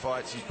last few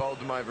fights. He's bowled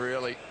them over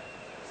early.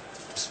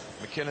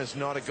 McKinnon's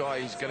not a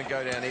guy who's going to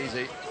go down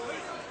easy.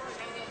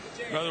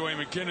 By the way,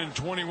 McKinnon,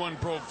 21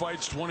 pro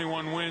fights,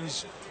 21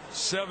 wins,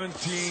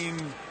 17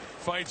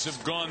 fights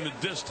have gone the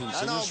distance.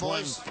 And this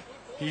one,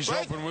 he's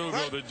hoping will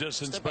go the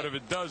distance, but if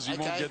it does, he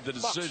won't get the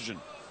decision.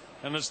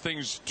 Unless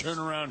things turn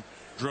around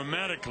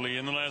dramatically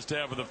in the last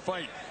half of the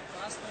fight.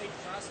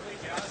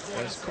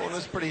 His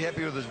corner's pretty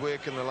happy with his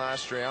work in the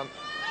last round.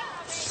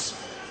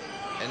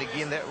 And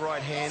again, that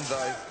right hand,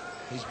 though,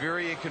 he's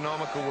very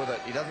economical with it.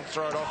 He doesn't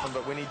throw it often,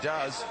 but when he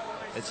does,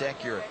 it's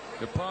accurate.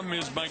 The problem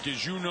is, Mike,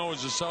 as you know,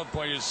 as a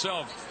southpaw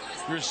yourself,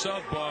 you're a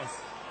southpaw,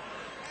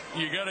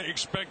 you got to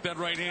expect that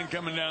right hand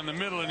coming down the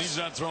middle, and he's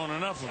not throwing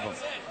enough of them.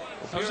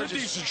 That was a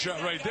decent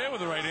shot right there with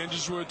the right hand,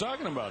 just as we were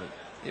talking about it.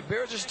 Yeah,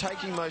 Berridge is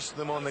taking most of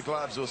them on the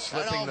gloves or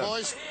slipping them.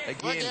 Boys.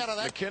 Again,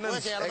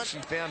 McKinnon's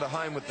actually found a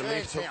home with the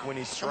left hook when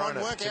he's thrown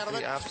it,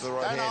 particularly after the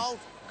right hand.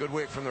 Good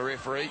work from the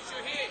referee,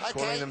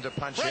 calling them to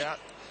punch out.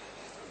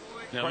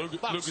 Now,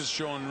 Lucas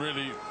showing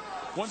really...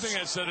 One thing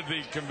I said at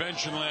the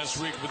convention last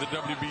week with the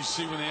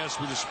WBC when they asked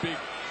me to speak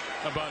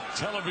about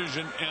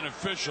television and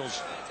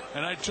officials,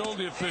 and I told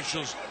the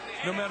officials,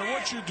 no matter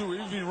what you do,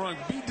 even if you're wrong,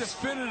 be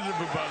definitive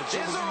about it.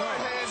 There's a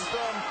right hand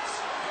from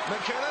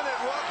McKinnon. It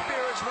rocked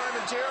Berridge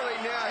momentarily.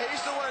 Now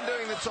he's the one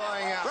doing the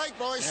tying up. Great,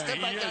 boys.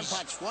 Step back and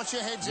punch. Watch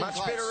your heads in place.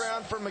 Much better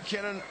round from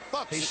McKinnon.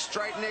 He's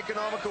straight and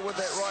economical with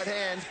that right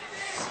hand.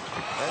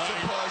 That's a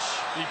push.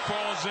 He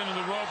falls into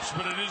the ropes,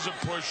 but it is a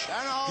push.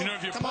 You know,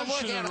 if you're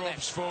punching the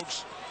ropes,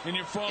 folks, and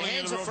you're falling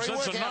into the ropes,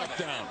 that's a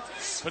knockdown.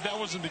 But that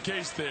wasn't the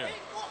case there.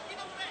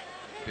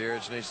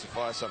 Berridge needs to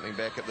fire something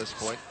back at this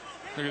point.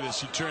 Look at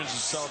this. He turns to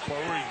southpaw.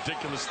 What a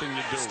ridiculous thing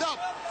to do. Stop.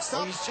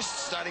 Well, he's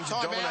just starting to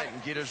dominate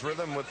and get his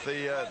rhythm with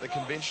the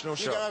conventional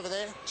shot. Go over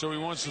there. So he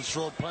wants to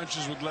throw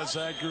punches with less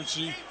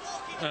accuracy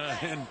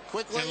and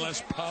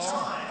less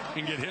power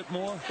and get hit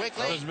more. That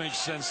doesn't make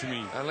sense to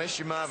me. Unless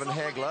you're Marvin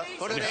Hagler.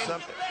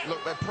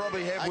 Look, they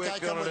probably have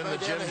worked on it in the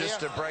gym just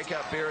to break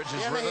up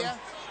Berridge's rhythm.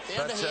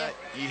 But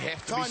you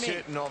have to be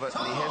certain of it.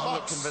 And he hasn't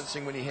looked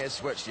convincing when he has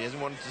switched. He hasn't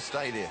wanted to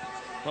stay there.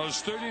 Well,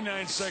 there's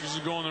 39 seconds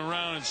to go in the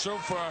round, and so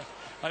far,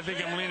 I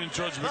think I'm leaning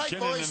towards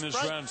McKinnon in this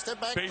round,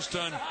 based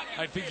on,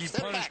 I think he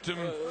punished him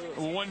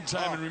one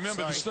time. And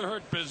remember, this is the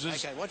hurt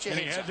business, and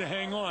he had to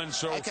hang on,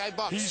 so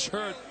he's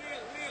hurt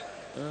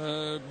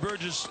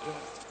Burgess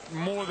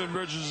more than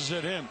Burgess has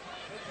hit him.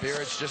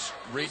 Berridge just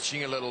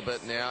reaching a little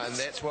bit now, and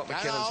that's what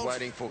McKinnon's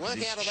waiting for, because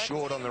he's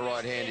short on the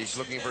right hand. He's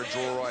looking for a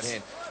draw right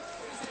hand.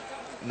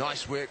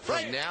 Nice work from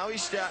him. Now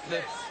he's starting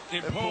to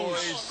employ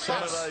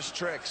some of those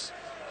tricks.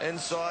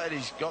 Inside,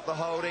 he's got the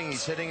holding,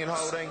 he's hitting and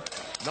holding.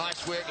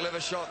 Nice work, liver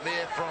shot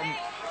there from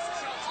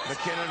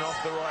McKinnon off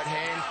the right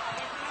hand.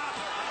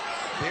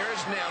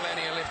 Berridge now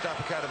landing a left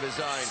uppercut of his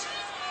own.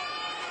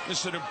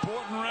 It's an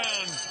important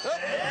round,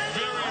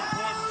 very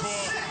important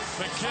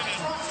for McKinnon.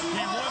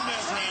 He won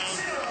that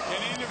round, and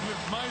even if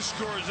my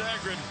score is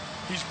accurate,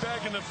 he's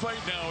back in the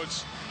fight now.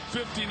 It's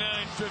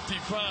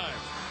 59-55.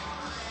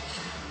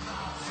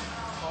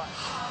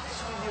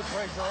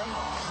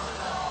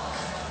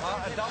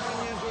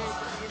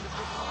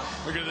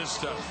 Look at this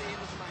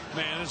stuff.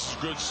 Man, this is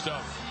good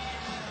stuff.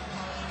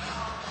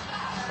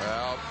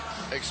 Well,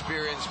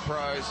 experienced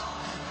pros,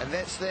 and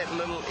that's that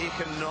little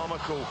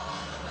economical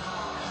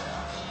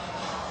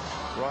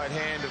right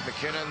hand of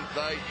McKinnon.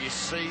 Though you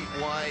see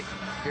why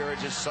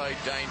Berridge is so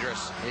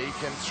dangerous. He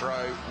can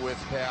throw with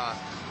power.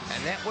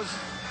 And that was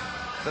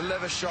the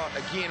liver shot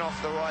again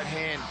off the right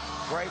hand.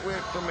 Great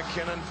work from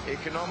McKinnon.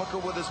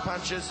 Economical with his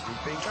punches.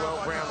 He's been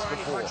 12 rounds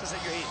before.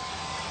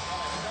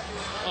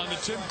 On the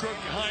Tim Cook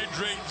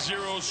Hydrate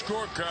Zero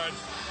scorecard,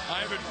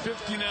 I have it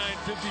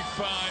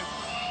 59-55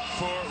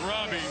 for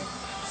Robbie.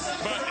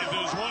 But if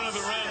there's one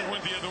other round that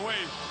went the other way,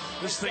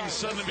 this thing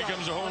suddenly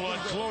becomes a whole lot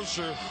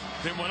closer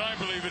than what I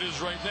believe it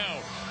is right now.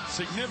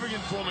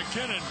 Significant for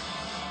McKinnon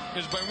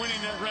is by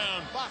winning that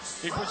round,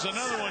 he puts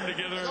another one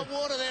together. Got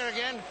water there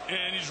again.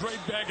 And he's right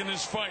back in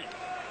this fight.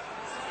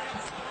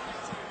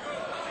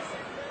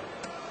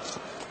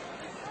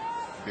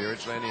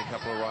 Berridge landing a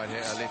couple of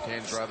left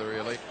hands rather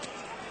early.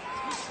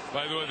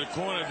 By the way, the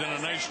corner did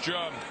a nice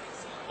job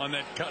on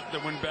that cut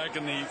that went back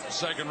in the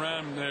second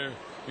round there.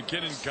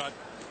 McKinnon cut.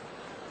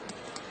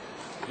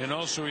 And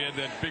also he had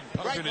that big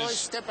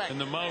puffiness in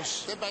the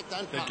mouse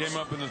that came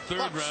up in the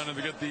third round, and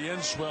they got the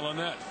end swell on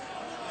that.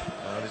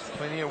 There's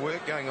plenty of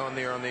work going on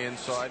there on the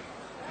inside.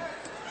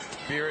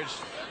 Berridge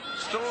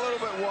still a little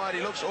bit wide.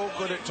 He looks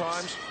awkward at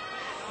times.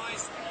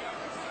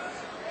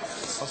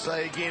 I'll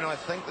say again, I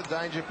think the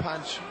danger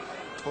punch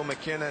for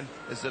McKinnon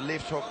is the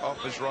left hook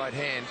off his right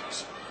hand.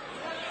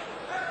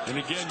 And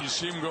again, you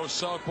see him go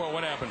southpaw.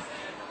 What happened?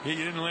 He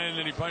didn't land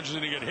any punches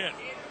and he got hit.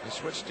 He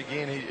switched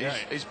again.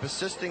 He's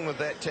persisting with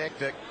that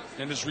tactic.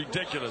 And it's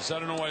ridiculous. I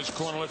don't know why his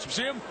corner lets him.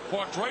 See him?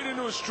 Walked right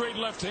into a straight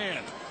left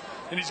hand.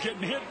 And he's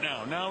getting hit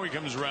now. Now he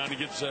comes around. He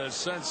gets a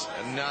sense.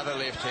 Another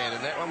left hand.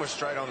 And that one was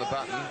straight on the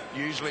button.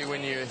 Usually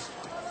when you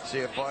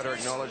see a fighter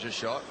acknowledge a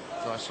shot,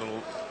 nice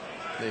little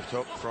left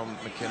hook from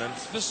McKinnon.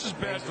 This is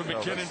bad for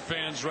McKinnon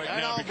fans right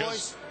now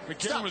because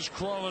McKinnon was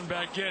crawling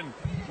back in.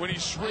 When he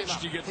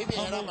switched, he gets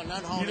pummeled.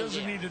 He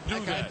doesn't need to do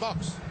that.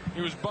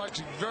 He was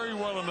boxing very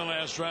well in the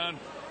last round,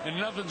 and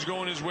nothing's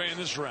going his way in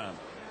this round.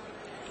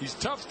 He's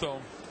tough, though.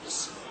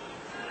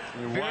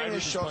 Varying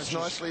his shots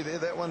nicely there.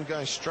 That one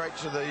going straight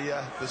to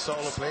the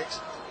solar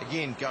plex.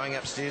 Again, going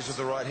upstairs with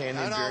the right hand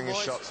and varying his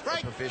shots. A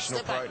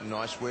professional pro.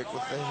 Nice work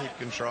with the head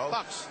control.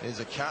 There's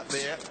a cut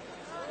there.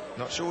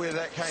 Not sure where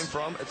that came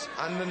from. It's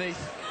underneath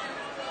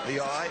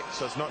the eye,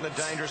 so it's not in a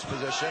dangerous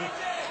position.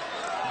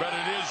 But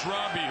it is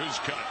Robbie who's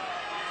cut.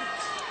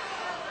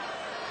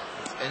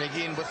 And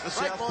again, with the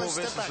southpaw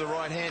versus the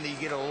right hand, you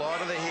get a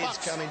lot of the heads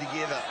coming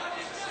together.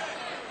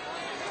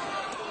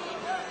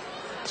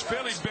 It's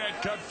fairly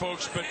bad cut,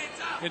 folks, but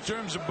in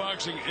terms of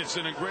boxing, it's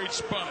in a great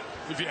spot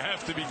if you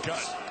have to be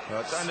cut.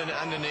 Well, it's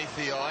underneath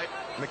the eye.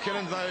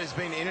 McKinnon, though, has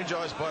been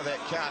energized by that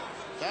cut.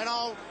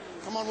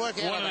 Come on,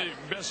 work out. One of the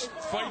best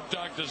fight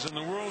doctors in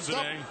the world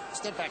today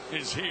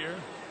is here.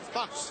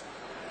 Box.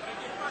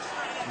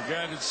 The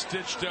guy that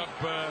stitched up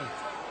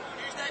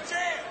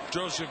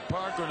Joseph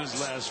Parker in his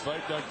last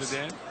fight, Dr.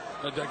 Dave.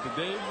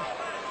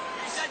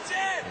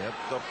 Yep,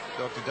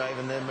 Dr. Dave,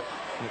 and then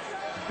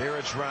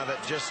Berridge rather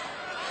just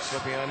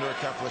slipping under a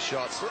couple of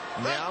shots.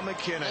 Now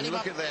McKinnon,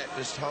 look at that,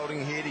 just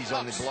holding head. He's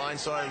on the blind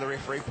side of the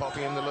referee,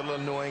 popping him the little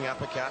annoying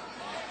uppercut.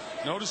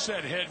 Notice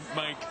that head,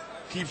 Mike,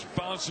 keeps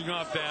bouncing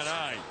off that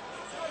eye.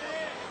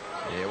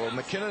 Yeah, well,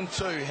 McKinnon,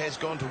 too, has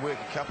gone to work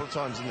a couple of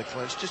times in the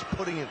clinch, just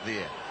putting it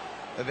there.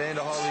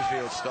 Evander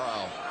Holyfield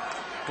style.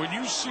 When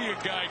you see a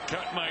guy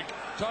cut, Mike,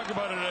 talk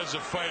about it as a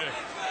fighter.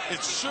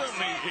 It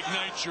certainly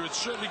ignites you. It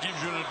certainly gives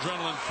you an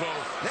adrenaline flow.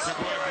 Now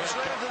Berridge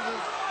lands the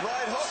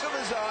right hook of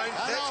his own.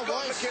 That's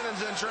got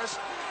McKinnon's interest.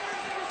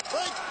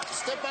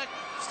 Step back.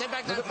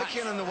 Look at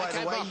McKinnon, the way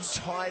he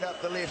tied up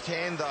the left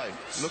hand, though.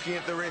 Looking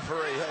at the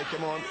referee. Hey,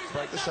 come on,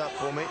 break this up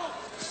for me.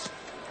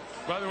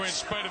 By the way, in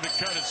spite of the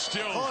cut, it's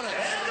still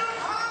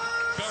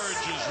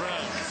Berridge's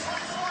round.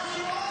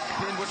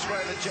 Depends which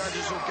way the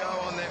judges will go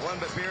on that one,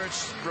 but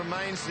Berridge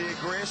remains the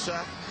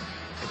aggressor.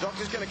 The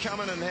doctor's going to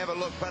come in and have a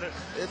look, but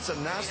it's a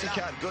nasty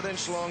cut, good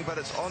inch long, but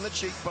it's on the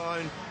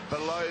cheekbone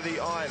below the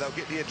eye. They'll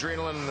get the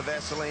adrenaline and the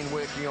Vaseline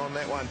working on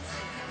that one.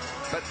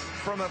 But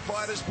from a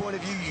fighter's point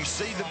of view, you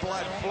see the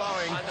blood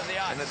flowing,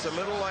 and it's a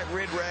little like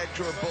red rag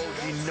to a bull.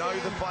 You know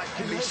the fight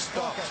can be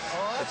stopped.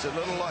 It's a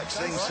little like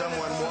seeing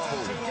someone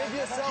wobble.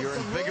 You're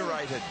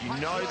invigorated. You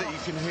know that you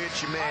can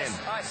hurt your man.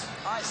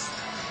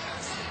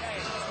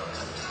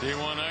 They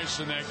want ice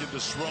and that, get the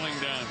swelling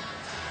down.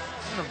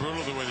 Kind of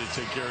brutal the way they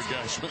take care of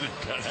guys when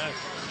they've got that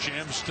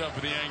jam stuff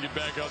in the eye. Get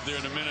back out there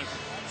in a minute.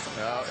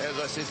 As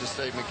I said to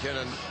Steve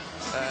McKinnon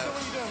a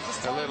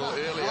little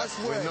earlier,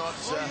 we're not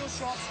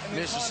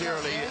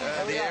necessarily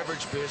the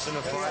average person,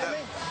 a fighter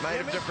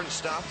made of different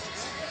stuff.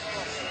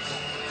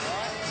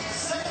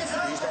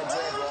 Use that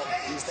jab, Rob.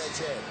 Use that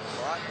jab.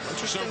 All right?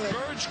 So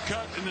Berridge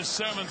cut in the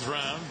 7th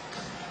round.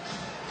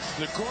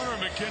 The corner of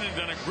McKinnon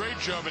done a great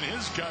job in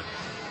his cut,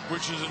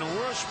 which is in a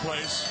worse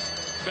place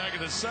back in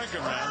the 2nd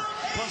round.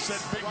 Plus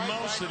that big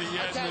mouse that he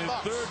had in the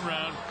 3rd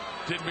round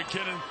did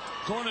McKinnon.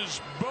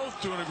 Corners both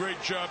doing a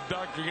great job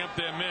doctoring up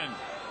their men.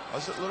 I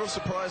was a little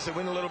surprised they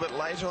went a little bit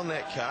late on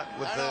that cut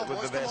with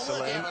the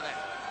Vaseline.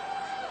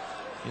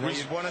 You know,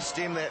 you'd want to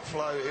stem that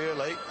flow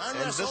early, and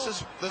this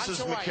is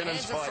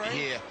McKinnon's fight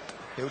here.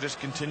 He'll just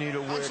continue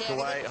to work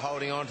away,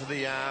 holding on to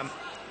the arm,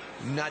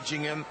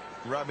 nudging him,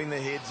 rubbing the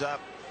heads up,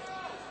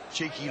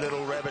 cheeky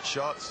little rabbit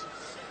shots.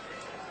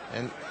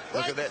 And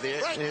look at that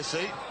there. You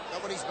see?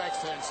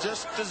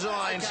 Just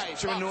designed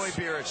to annoy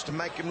Berridge, to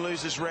make him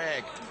lose his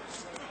rag.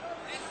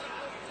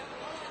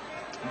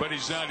 But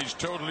he's not. He's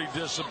totally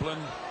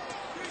disciplined.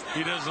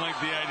 He doesn't like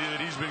the idea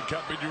that he's been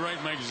cut. But you're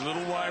right, Mike. He's a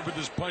little wide with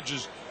his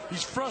punches.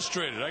 He's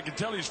frustrated. I can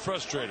tell he's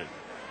frustrated.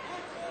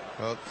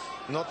 Well,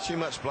 not too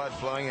much blood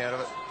flowing out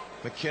of it.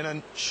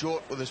 McKinnon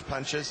short with his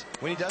punches.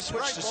 When he does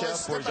switch to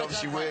southpaw, he's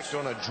obviously worked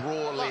on a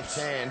draw left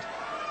hand,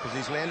 because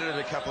he's landed it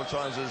a couple of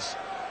times as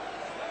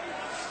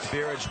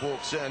Berridge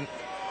walks in.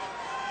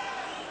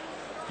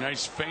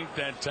 Nice feint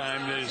that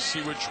time to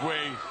see which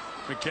way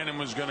Mckinnon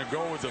was going to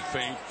go with the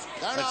feint.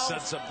 That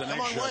sets up the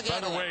next shot.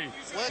 By the way,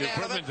 the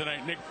equipment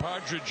tonight, Nick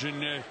Partridge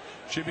and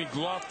Jimmy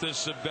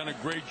Gloftus have done a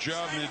great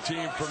job in the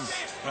team from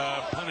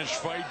Punish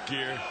Fight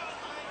Gear.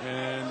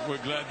 And we're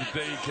glad that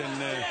they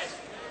can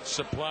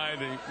supply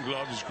the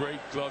gloves, great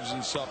gloves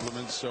and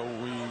supplements. So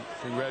we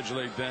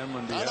congratulate them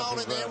on behalf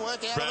of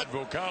Brad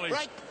Vocali,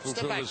 who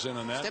filled us in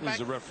on that. He's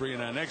the referee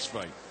in our next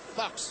fight.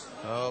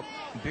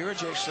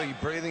 Berridge actually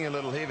breathing a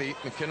little heavy.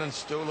 McKinnon's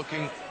still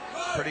looking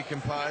pretty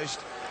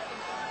composed.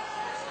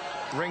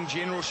 Ring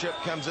generalship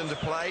comes into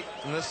play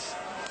in this,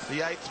 the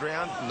 8th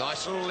round.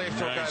 Nice little left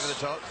hook over the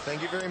top.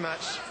 Thank you very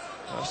much.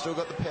 I've still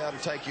got the power to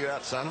take you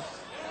out, son.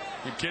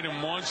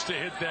 McKinnon wants to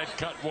hit that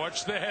cut.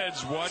 Watch the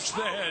heads. Watch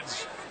the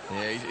heads.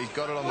 Yeah, he's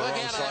got it on the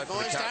wrong side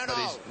for the cut, but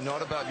he's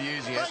not above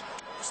using it.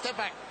 Step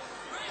back.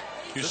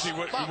 You see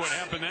what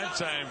happened that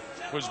time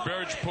was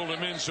Berridge pulled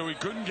him in so he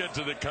couldn't get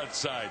to the cut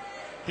side.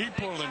 He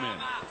pulled him in.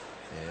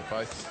 Yeah,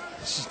 both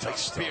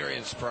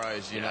experienced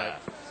pros, you know.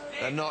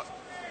 They're not...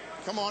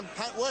 Come on,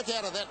 work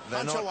out of that.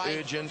 They're not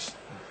urgent.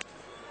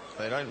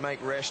 They don't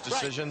make rash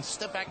decisions.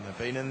 Step back. They've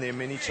been in there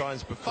many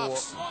times before.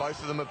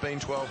 Both of them have been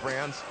 12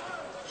 rounds.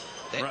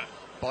 That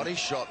body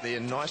shot there,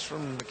 nice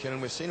from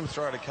McKinnon. We've seen him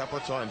throw it a couple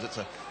of times. It's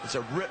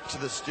a rip to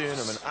the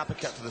sternum, an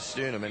uppercut to the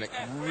sternum, and it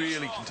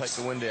really can take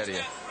the wind out of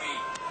you.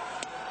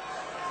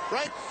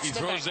 He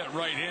throws that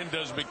right hand,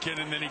 does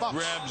McKinnon, then he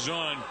grabs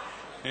on,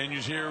 and you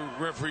hear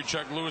referee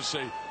Chuck Lewis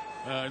say,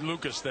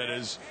 Lucas, that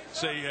is,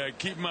 say,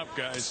 keep him up,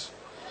 guys.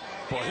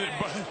 Boy,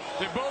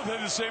 they both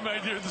had the same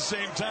idea at the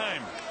same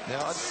time.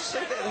 Now, I'd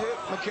say that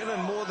hurt McKinnon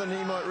more than he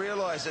might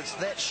realise. It's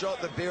that shot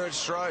that Berridge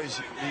throws.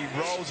 He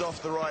rolls off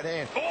the right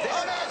hand.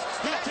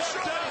 That's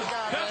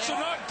a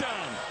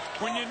knockdown.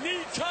 When your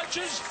knee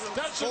touches,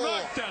 that's a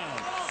knockdown.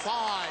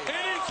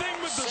 Anything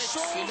with the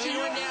soles of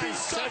your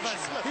feet touched,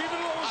 even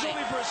though it was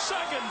only for a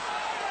second,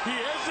 he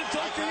has to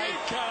take the 8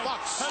 count.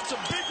 That's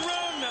a big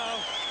round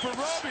now for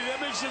Robbie.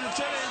 That makes it a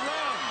 10-8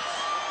 round.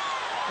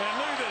 And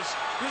look at this.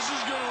 This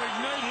is going to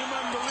ignite him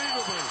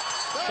unbelievably.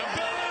 The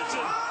bell ends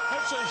it.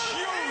 That's a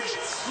huge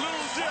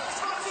little dip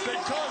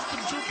that cost him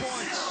 2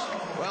 points.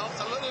 Well,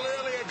 a little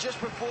earlier, just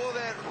before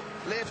that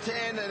left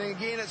hand, and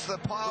again, it's the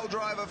pile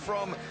driver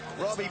from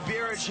Robbie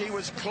Berridge. He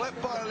was clipped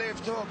by a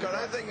left hook. I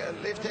don't think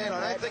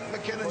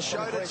McKinnon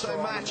showed it so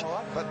much,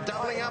 but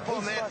doubling up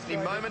on that, he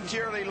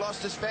momentarily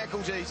lost his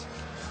faculties.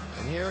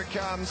 And here it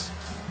comes.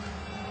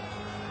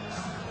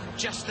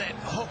 Just that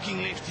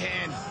hooking left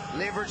hand,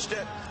 leveraged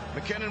it.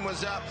 McKinnon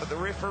was up, but the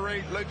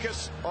referee,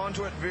 Lucas,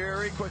 onto it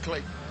very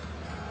quickly.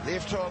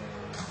 Left hook,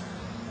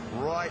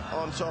 right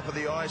on top of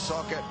the eye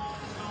socket,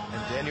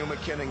 and Daniel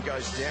McKinnon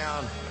goes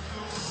down.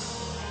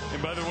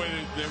 And by the way,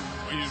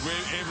 he's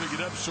able to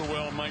get up so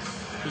well, Mike,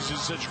 because he's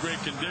in such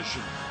great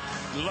condition.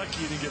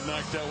 Lucky to get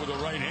knocked out with a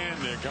right hand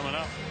there coming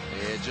up.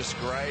 Yeah, just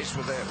grazed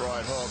with that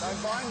right hook.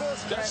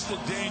 That's the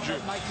danger.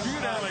 If you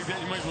get out like that,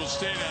 you might as well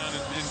stay down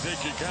and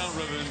take your count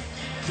rather than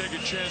take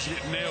a chance to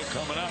get nailed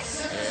coming up.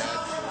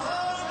 Yeah.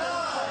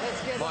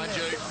 Mind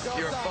you,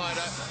 you're a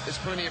fighter. There's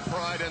plenty of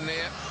pride in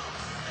there.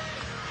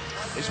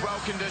 He's well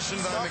conditioned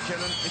though,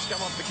 McKinnon. He's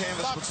come off the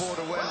canvas before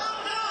to win.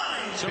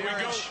 So we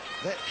go.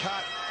 That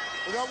cut.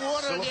 We got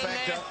water Still a again,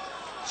 factor. man.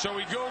 So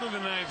we go to the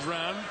 9th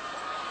round.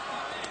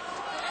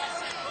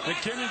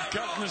 McKinnon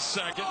cut in the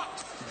 2nd.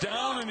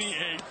 Down in the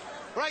 8th.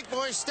 Right,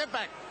 boys, step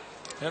back.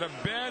 Had a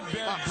bad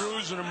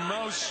bruise and a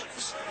mouse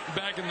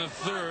back in the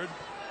 3rd.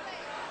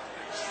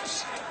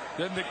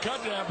 Then the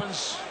cut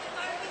happens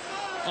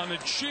on the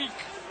cheek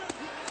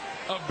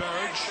of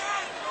Berridge.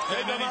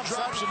 And then he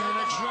drops him in the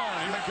next round.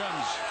 Here he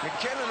comes.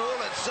 McKinnon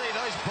all at sea.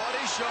 Those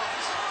body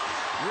shots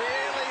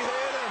really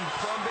hurt him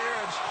from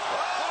Berridge.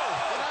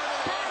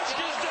 Berridge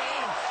goes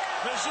down.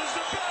 This is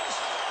the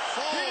best.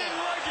 He didn't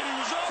like it. He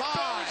was off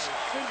balance.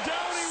 And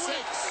down he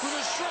went with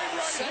a straight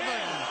right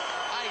hand.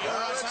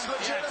 It's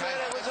legitimate.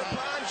 It was a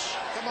punch.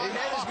 He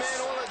had his man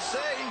all at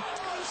sea.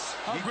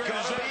 You've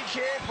got to be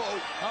careful.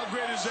 How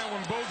great is that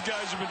when both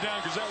guys have been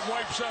down? Because that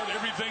wipes out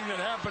everything that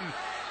happened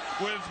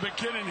with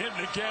McKinnon hitting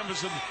the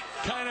canvas, and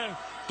kind of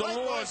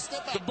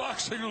the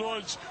boxing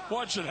lords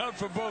watching out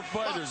for both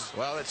fighters.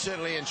 Well, it's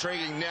certainly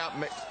intriguing. Now,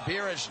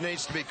 Berridge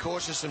needs to be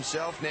cautious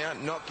himself now,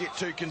 not get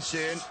too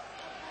concerned.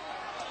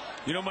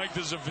 You know, Mike,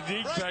 there's a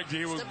fatigue factor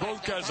here with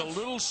both guys a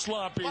little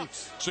sloppy,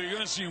 so you're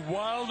going to see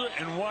wilder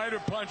and wider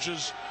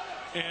punches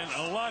and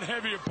a lot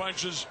heavier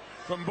punches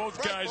from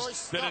both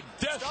guys that are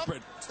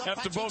desperate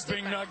after both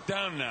being knocked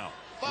down now.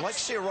 I'd like to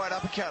see a right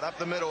uppercut up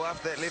the middle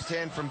after that left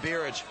hand from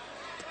Berridge.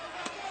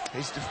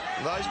 Those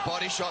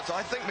body shots,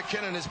 I think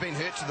McKinnon has been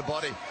hurt to the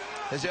body.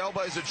 His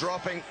elbows are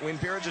dropping when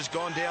Berridge has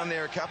gone down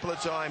there a couple of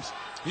times.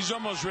 He's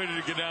almost ready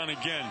to get down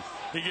again.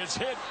 He gets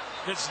hit.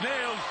 It's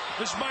nailed.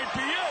 This might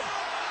be it.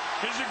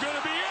 Is it going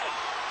to be it?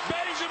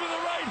 Bangs him with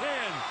the right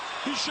hand.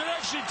 He should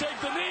actually take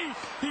the knee.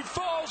 He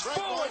falls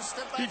forward.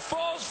 He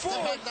falls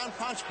forward.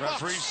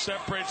 Referee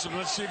separates him.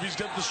 Let's see if he's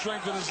got the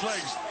strength in his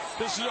legs.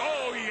 This is,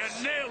 oh, he got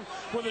nailed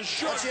with a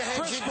short,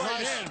 crisp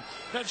right hand.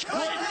 That's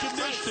great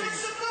conditioning.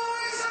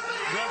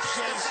 Ref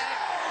says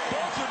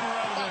Both of them are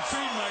out of their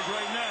feet, Mike,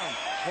 right now.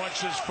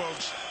 Watch this,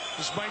 folks.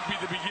 This might be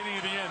the beginning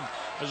of the end.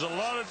 There's a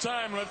lot of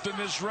time left in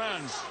this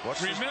round.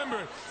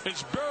 Remember,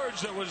 it's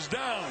Berridge that was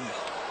down.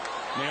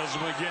 Nails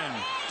him again.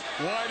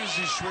 Why does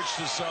he switch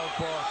to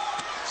southpaw?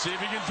 See if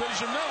he can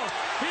finish him. No,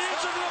 he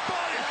hits him in the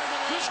body.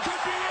 This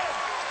could be it.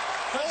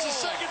 That's the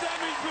second time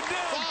he's been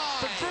down.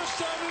 But first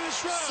time in this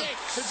round.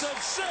 It's at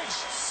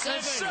 6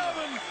 and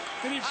 7.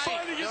 And he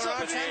finally gets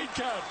up in the 8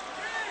 count.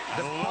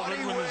 The body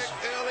work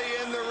early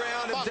in the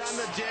round had done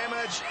the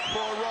damage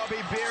for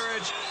Robbie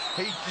Berridge.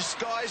 He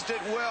disguised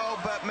it well,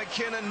 but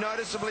Mckinnon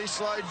noticeably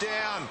slowed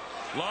down.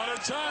 A lot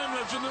of time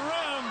left in the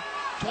round.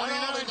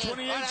 29,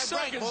 28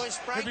 seconds.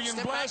 If he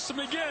can blast him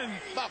again.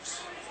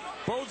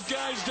 Both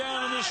guys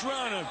down in this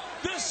round.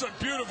 This is a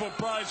beautiful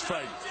prize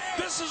fight.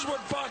 This is what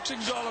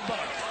boxing's all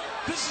about.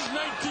 This is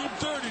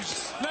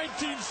 1930s,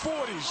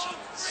 1940s.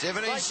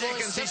 70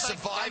 seconds. He's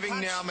surviving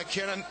now,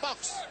 Mckinnon.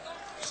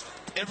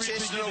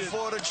 Intestinal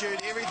fortitude,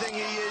 everything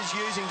he is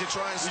using to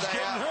try and stay out. He's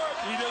getting hurt.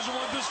 He doesn't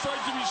want this fight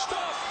to be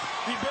stopped.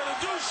 He better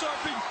do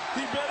something.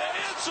 He better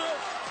answer.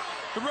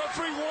 The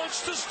referee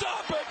wants to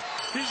stop it.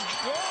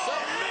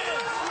 Oh,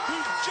 man. He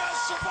just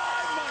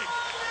survived, Mike.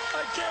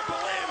 I can't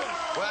believe it.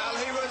 Well,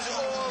 he was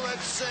all at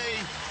sea,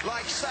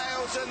 like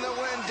sails in the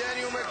wind,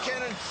 Daniel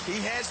Mckinnon. He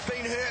has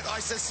been hurt.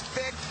 I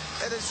suspect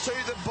it is to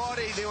the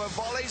body. There were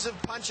volleys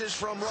of punches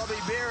from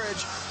Robbie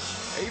Berridge.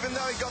 Even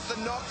though he got the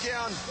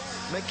knockdown,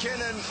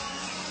 Mckinnon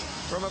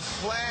from a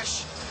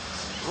flash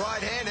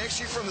right hand,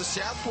 actually from the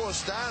southpaw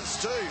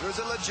stance too. It was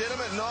a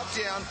legitimate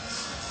knockdown.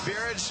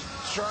 Berridge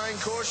throwing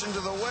caution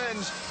to the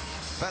wind.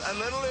 But a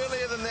little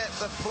earlier than that,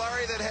 the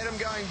flurry that had him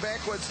going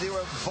backwards, there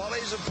were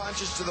volleys of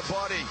punches to the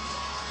body.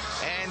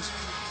 And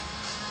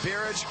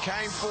Berridge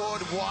came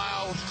forward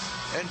wild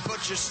and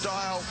butcher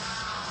style.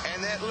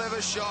 And that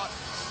liver shot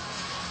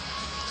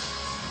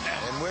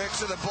and work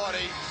to the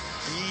body.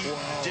 He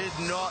did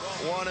not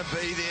want to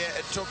be there.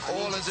 It took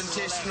all his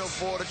intestinal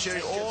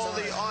fortitude, all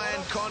the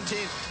iron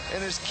content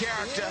in his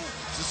character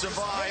to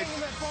survive.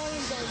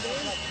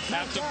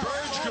 After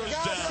Berridge goes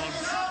down,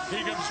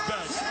 he comes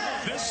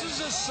back. This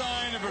is a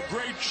sign of a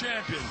great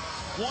champion.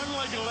 One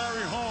like a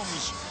Larry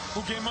Holmes,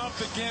 who came off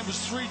the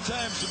canvas 3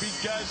 times to beat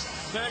guys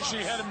that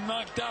actually had him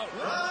knocked out.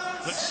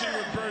 Let's see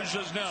what Berridge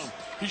does now.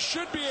 He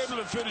should be able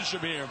to finish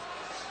him here,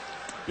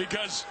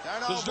 because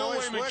there's no way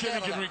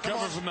Mckinnon can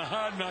recover from the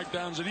hard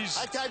knockdowns, and he's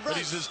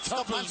as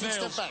tough as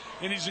nails,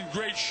 and he's in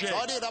great shape.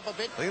 I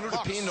think it'll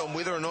depend on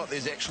whether or not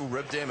there's actual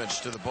rib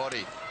damage to the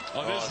body.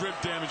 Oh, there's rib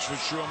damage for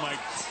sure, Mike.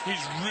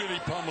 He's really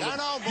pummeled him.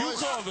 You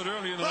called it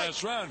early in the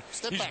last round.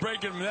 He's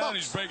breaking him down,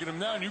 he's breaking him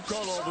down. You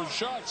called all those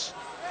shots.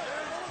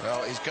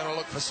 Well, he's going to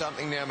look for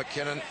something now,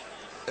 Mckinnon.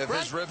 If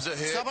his ribs are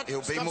hurt,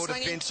 he'll be more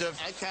defensive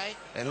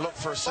and look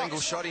for a single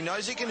shot. He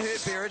knows he can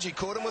hurt Berridge. He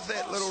caught him with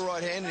that little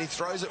right hand, and he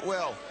throws it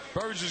well.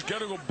 Berridge has got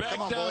to go back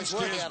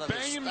downstairs,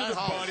 bang him to the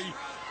body,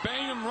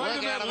 bang him right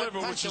in that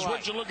liver, which is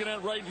what you're looking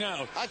at right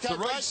now. The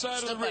right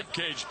side of the rib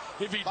cage.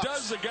 If he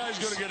does, the guy's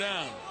going to get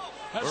down.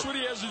 That's what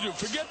he has to do.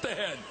 Forget the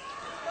head.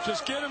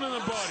 Just get him in the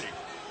body.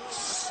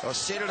 I'll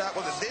set it up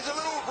with it. There's a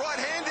little right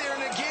hand there,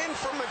 and again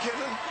from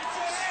Mckinnon.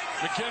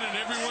 Mckinnon,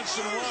 every once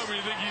in a while, when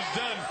you think he's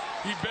done,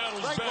 he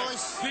battles back.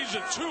 These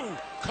are 2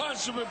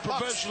 consummate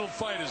professional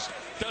fighters.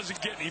 Doesn't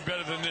get any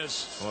better than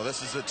this. Well,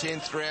 this is the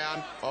 10th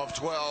round of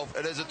 12.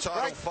 It is a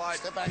title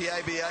fight.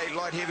 PABA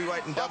light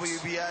heavyweight and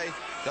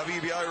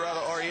WBO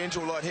rather,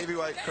 Oriental light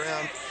heavyweight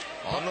crown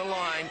on the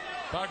line.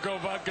 Paco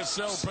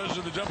Valcasel,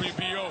 president of the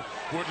WBO,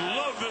 would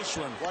love this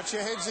one. Watch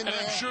your heads in and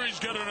there. I'm sure he's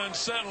got it on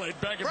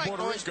satellite back in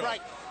Puerto Rico.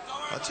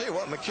 I'll tell you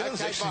what,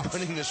 McKinnon's actually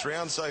winning this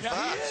round so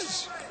far. He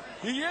is.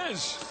 He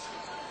is.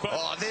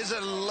 But there's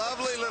a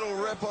lovely little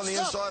rip on the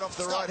inside off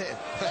the right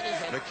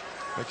hand.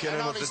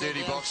 McKinnon with the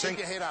dirty boxing. Keep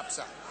your head up,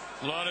 son.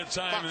 A lot of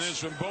time in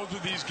this one. Both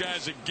of these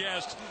guys are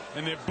gassed,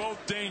 and they're both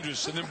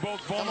dangerous, and they're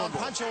both vulnerable. Come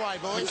on, punch away,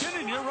 boys.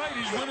 McKinnon, you're right.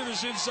 He's winning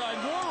this inside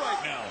war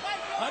right now.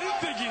 I didn't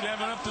think he'd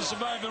have enough to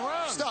survive the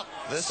round.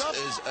 This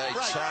is a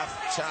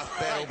tough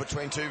battle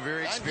between 2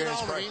 very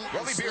experienced fighters.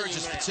 Robbie Berridge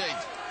is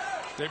fatigued.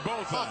 They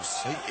both are.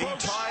 He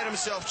tired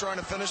himself trying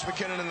to finish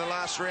McKinnon in the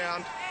last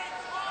round.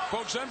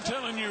 Folks, I'm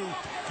telling you,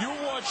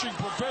 you're watching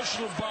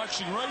professional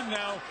boxing right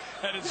now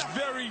at its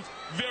very,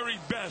 very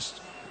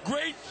best.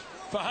 Great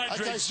for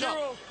Hydrate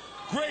Zero.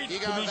 Great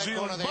for New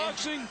Zealand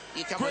boxing.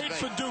 Great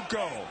for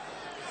Duco.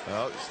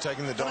 Well, he's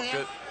taking the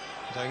doctor.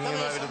 Taking him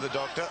over to the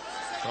doctor.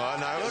 Oh,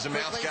 no, it was a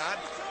mouth guard.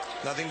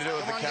 Nothing to do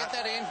with the cut.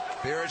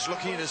 Berridge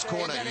looking at his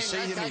corner. You see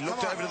him, he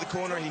looked over to the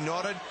corner, he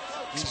nodded.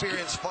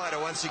 Experienced fighter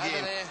once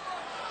again.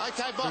 Look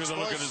at the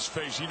look at his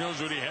face. He knows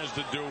what he has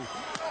to do.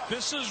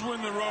 This is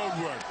when the road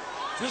work.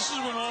 This is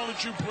when all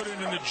that you put in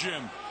the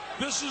gym.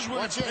 This is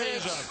when it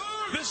pays off.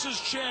 This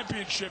is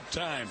championship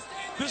time.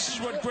 This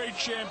is what great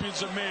champions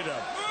are made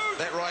of.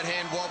 That right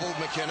hand wobbled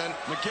Mckinnon.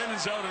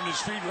 McKinnon's out on his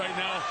feet right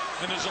now,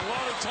 and there's a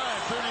lot of time,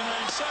 39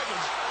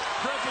 seconds.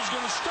 Ref is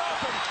going to stop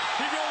him.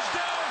 He goes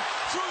down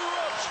through the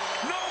ropes.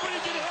 Nobody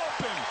can help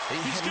him.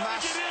 He's got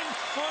to get in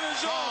on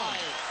his own.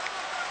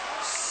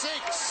 5,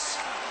 6.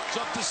 It's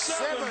up to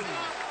 7.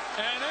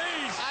 and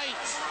 8. 8.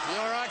 You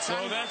all right, son?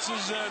 So that's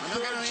his You're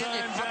third not going to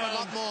time pop a down.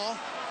 lot more.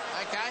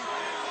 Okay.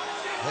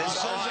 His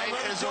eye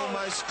is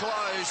almost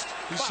closed.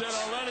 He said,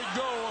 I'll let it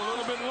go a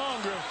little bit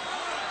longer.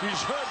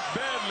 He's hurt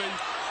badly.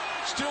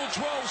 Still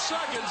 12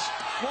 seconds.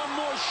 One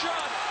more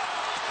shot.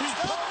 He's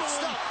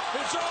pummeling.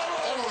 It's all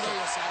over.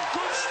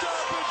 Good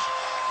stoppage.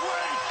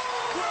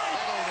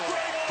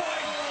 Great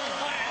fight.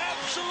 I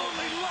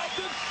absolutely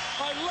loved it.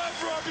 I love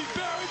Robbie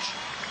Berridge.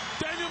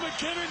 Daniel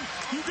Mckinnon,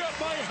 you got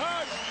my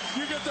heart.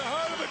 You got the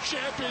heart of a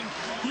champion.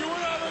 You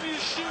went out on your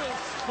shield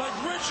like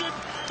Richard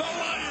the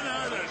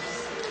Lionhearted.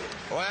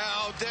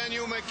 Well,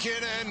 Daniel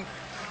Mckinnon,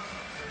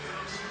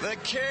 the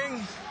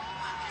king,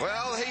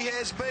 well, he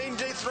has been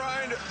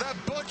dethroned. The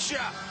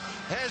Butcher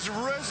has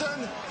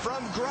risen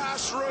from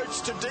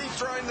grassroots to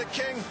dethrone the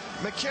king.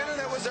 Mckinnon,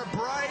 it was a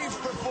brave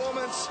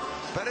performance,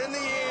 but in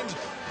the end,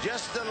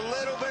 just a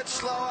little bit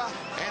slower,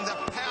 and the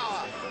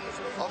power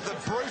of the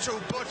brutal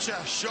Butcher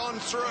shone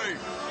through.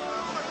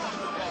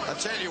 I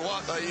tell you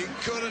what, though, you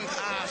couldn't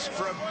ask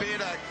for a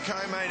better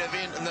co-main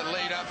event in the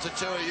lead up to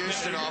Tour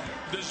Ustinov.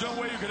 There's no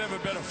way you could have a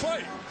better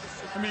fight.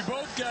 I mean,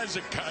 both guys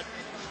are cut.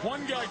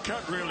 One guy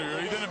cut really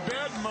early, then a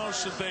bad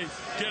mouse that they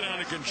get out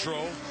of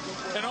control,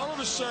 and all of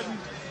a sudden,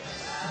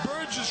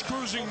 Berridge is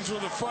cruising through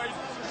the fight.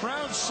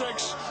 Round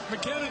 6,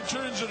 Mckinnon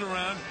turns it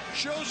around,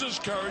 shows his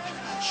courage,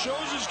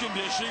 shows his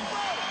conditioning.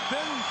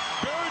 Then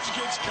Berridge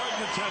gets cut in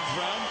the 10th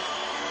round,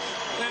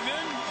 and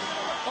then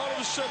all of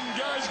a sudden,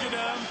 guys get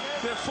down.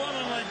 They're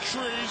falling like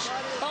trees,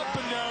 up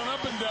and down,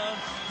 up and down.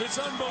 It's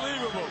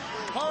unbelievable.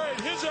 All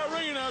right, here's our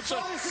ring announcer,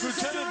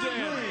 Lieutenant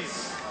Dan.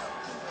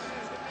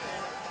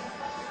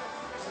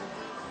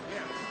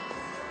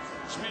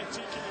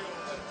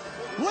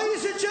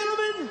 Ladies and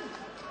gentlemen,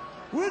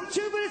 with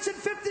 2 minutes and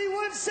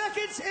 51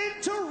 seconds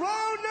into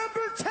round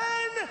number 10,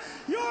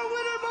 your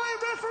winner by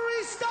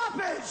referee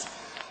stoppage,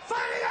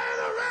 fighting out of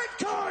the red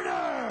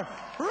corner,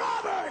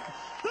 Robert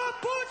the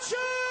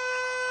Butcher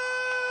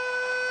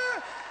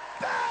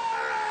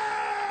Berridge!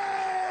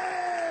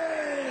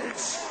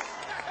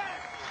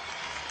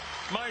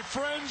 My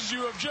friends,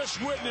 you have just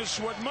witnessed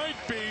what might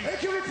be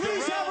Can we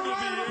please the have a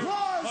round round of of the year,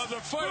 applause of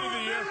the fight of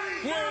the year,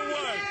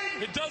 worldwide.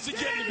 It doesn't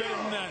get any better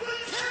than that.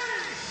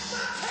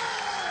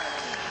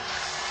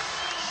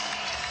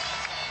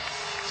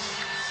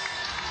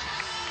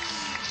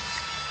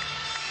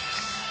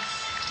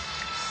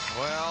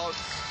 Well,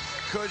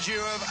 could you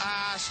have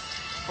asked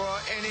for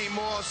any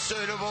more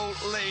suitable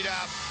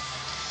lead-up?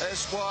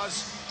 This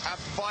was a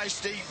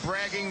feisty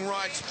bragging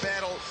rights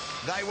battle.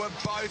 They were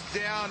both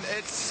down.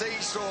 It's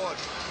seesawed.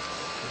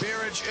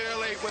 Berridge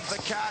early with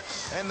the cut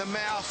and the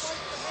mouse.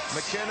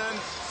 Mckinnon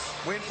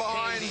went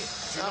behind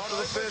after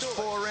the first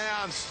 4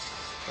 rounds,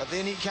 but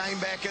then he came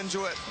back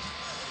into it.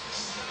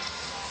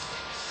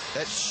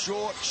 That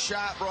short,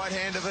 sharp right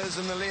hand of his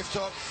in the left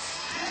hook.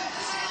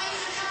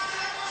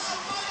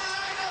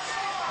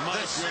 My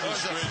This goodness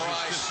was a gracious,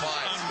 prize this is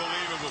fight.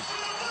 unbelievable.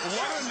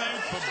 What a night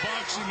for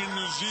boxing in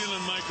New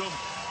Zealand, Michael.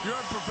 You're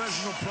a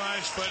professional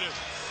prize fighter.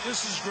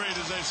 This is great,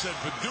 as I said,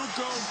 for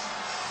Duco,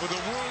 for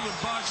the world of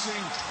boxing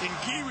in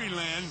Kiwi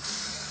land.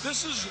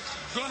 This is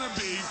going to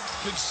be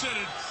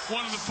considered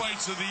one of the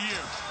fights of the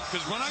year.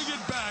 Because when I get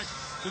back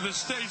to the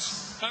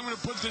States, I'm going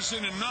to put this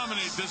in and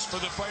nominate this for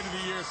the fight of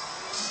the year.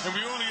 And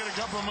we only got a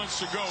couple of months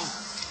to go.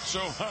 So,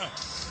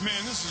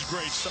 man, this is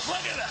great stuff.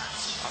 Look at that.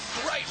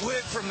 Great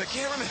work from the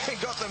cameraman.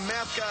 Got the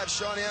mouth guard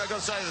shining out. I've got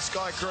to say, the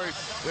Sky crew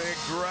did a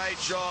great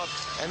job.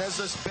 And as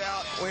this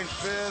bout went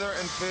further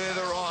and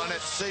further on,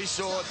 it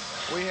seesawed.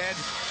 We had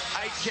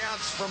 8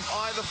 counts from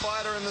either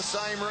fighter in the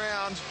same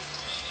round.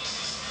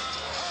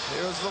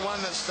 Here was the one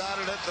that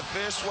started it. The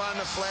first one,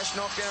 a flash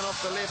knockdown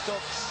off the left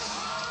hook.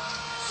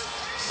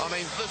 I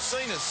mean, the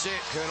scene is set,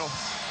 Colonel.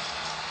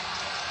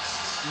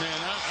 Man,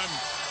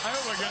 I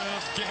hope I got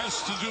enough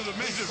gas to do the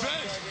main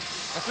event.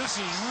 This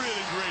is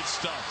really great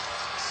stuff.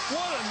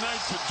 What a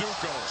night for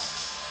Duco.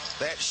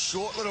 That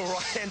short little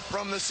right hand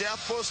from the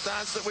southpaw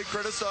stance that we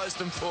criticised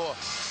him for.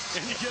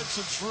 And he gets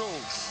it through.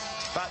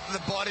 But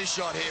the body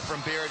shot here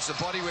from Berridge, the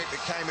body work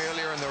that came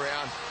earlier in the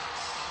round,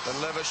 the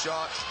liver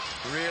shot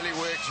really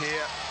worked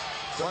here.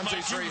 1,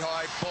 2, 3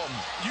 high, boom.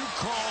 You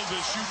called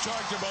this. You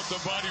talked about the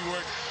body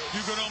work.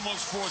 You could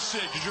almost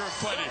foresee, because you're a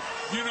fighter.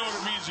 You know what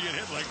it means to get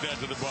hit like that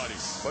to the body.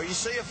 Well, you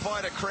see a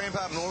fighter cramp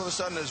up and all of a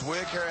sudden his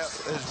work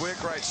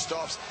rate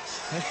stops.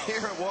 And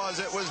here it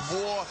was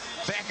war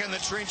back in the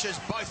trenches.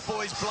 Both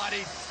boys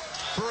bloodied,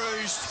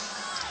 bruised.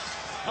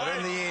 But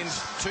in the end,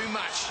 too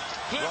much.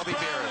 Clint Robbie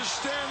Brown Berridge.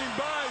 is standing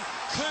by.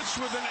 Clint's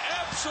with an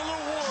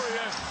absolute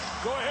warrior.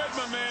 Go ahead,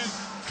 my man.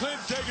 Clint,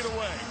 take it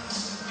away.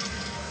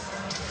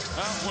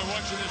 We're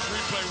watching this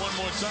replay one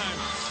more time.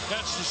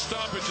 That's the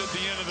stoppage at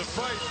the end of the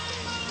fight.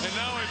 And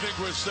now I think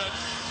we're set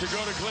to go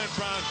to Clint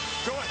Brown.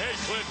 Go ahead,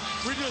 Clint.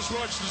 We just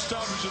watched the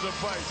stoppage of the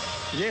fight.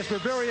 Yes, we're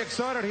very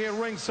excited here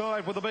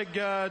ringside for the big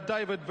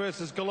David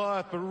versus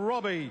Goliath. But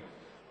Robbie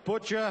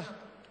Butcher,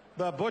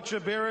 the Butcher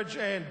Berridge,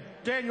 and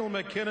Daniel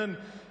Mckinnon.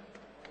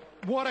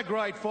 What a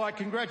great fight.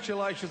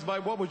 Congratulations,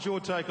 mate. What was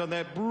your take on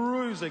that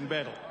bruising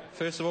battle?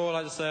 First of all,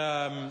 I'd like to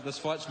say this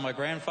fight's for my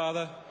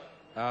grandfather,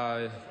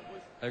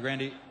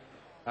 Grandy.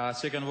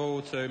 Second of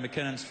all, to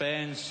Mckinnon's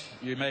fans,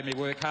 you made me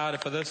work harder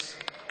for this.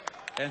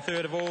 And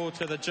third of all,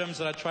 to the gyms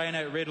that I train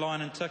at,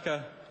 Redline and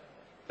Ticker,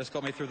 this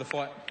got me through the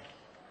fight.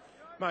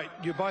 Mate,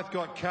 you both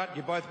got cut,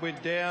 you both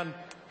went down.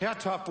 How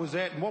tough was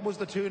that, and what was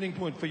the turning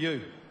point for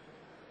you?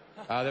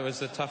 That was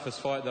the toughest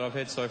fight that I've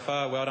had so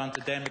far. Well done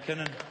to Dan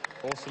Mckinnon.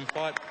 Awesome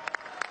fight.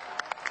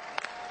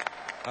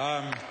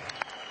 I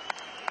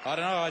don't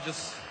know, I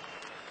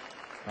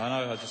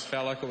just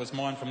felt like it was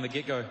mine from the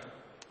get-go.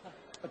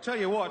 I tell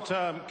you what,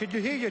 could you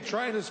hear your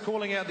trainers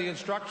calling out the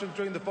instructions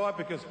during the fight,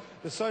 because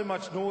there's so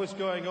much noise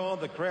going on,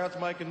 the crowd's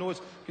making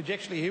noise? Could you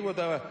actually hear what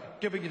they were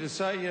giving you to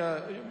say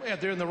out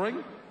there in the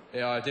ring?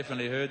 Yeah, I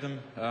definitely heard them.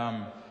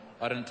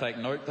 I didn't take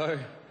note though.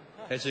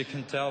 As you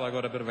can tell, I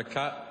got a bit of a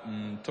cut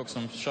and took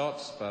some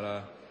shots,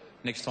 but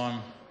next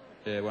time,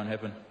 yeah, it won't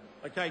happen.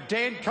 Okay,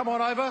 Dan, come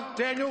on over.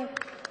 Daniel,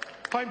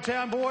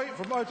 hometown boy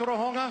from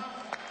Otorohonga.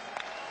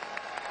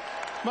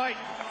 Mate,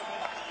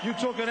 you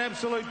took an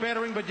absolute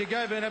battering, but you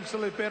gave an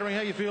absolute battering.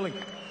 How are you feeling?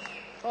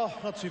 Oh,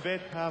 not too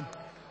bad.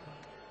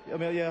 I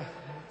mean, yeah,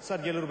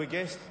 started to get a little bit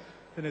gassed.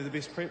 Didn't have the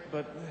best prep,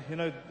 but, you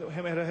know,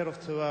 head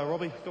off to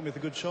Robbie. Got me with a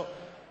good shot.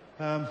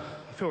 I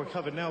feel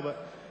recovered now,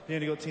 but he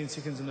only got 10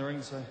 seconds in the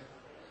ring, so...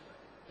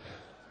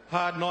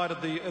 Hard night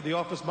at the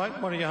office, mate.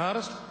 One of your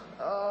hardest?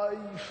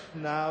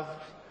 Nah,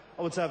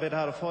 I would say I've had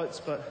harder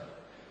fights, but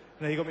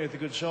you know, he got me with a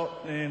good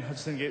shot, and I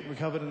just didn't get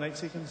recovered in 8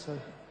 seconds, so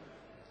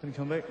didn't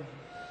come back.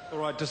 All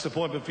right,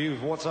 disappointment for you.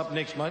 What's up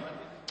next, mate?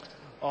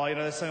 Oh, you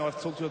know, that's something I have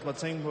to talk to with my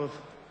team. We'll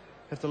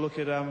have to look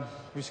at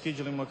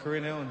rescheduling my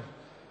career now and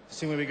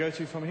see where we go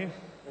to from here.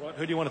 All right,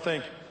 who do you want to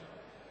thank?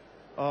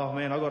 Oh,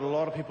 man, I've got a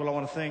lot of people I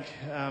want to thank.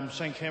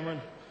 Shane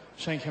Cameron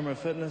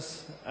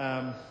Fitness.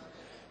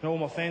 You know, all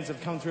my fans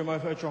have come through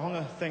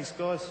Otorohonga. Thanks,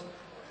 guys.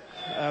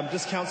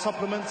 Discount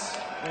supplements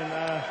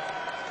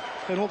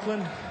in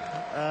Auckland.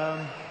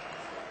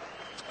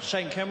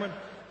 Shane Cameron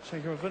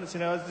Fitness.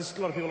 You know, there's just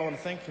a lot of people I want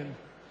to thank, and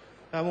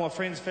all my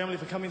friends, family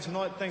for coming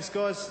tonight. Thanks,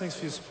 guys. Thanks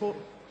for your support.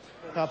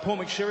 Paul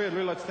McSherry, I'd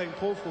really like to thank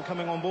Paul for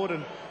coming on board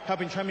and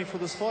helping train me for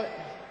this fight.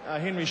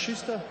 Henry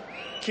Schuster,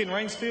 Ken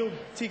Rainsfield,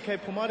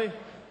 TK Pomade.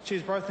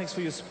 Cheers, bro. Thanks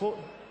for your support.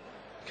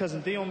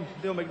 Cousin Dion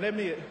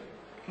McNabney at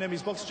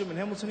Nabney's Box Gym in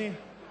Hamilton here.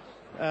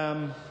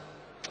 Yeah,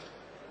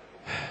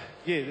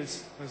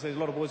 there's a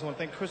lot of boys I want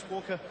to thank. Chris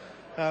Walker,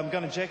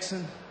 Gunnar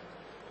Jackson,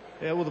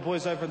 yeah, all the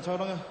boys over in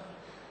Tauranga.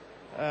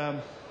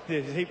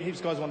 Yeah, heaps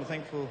of guys I want to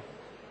thank for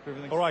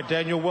everything. All right,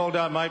 Daniel, well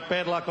done, mate.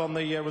 Bad luck on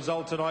the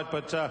result tonight,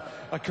 but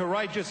a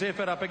courageous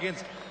effort up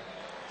against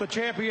the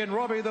champion,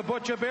 Robbie the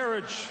Butcher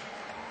Berridge.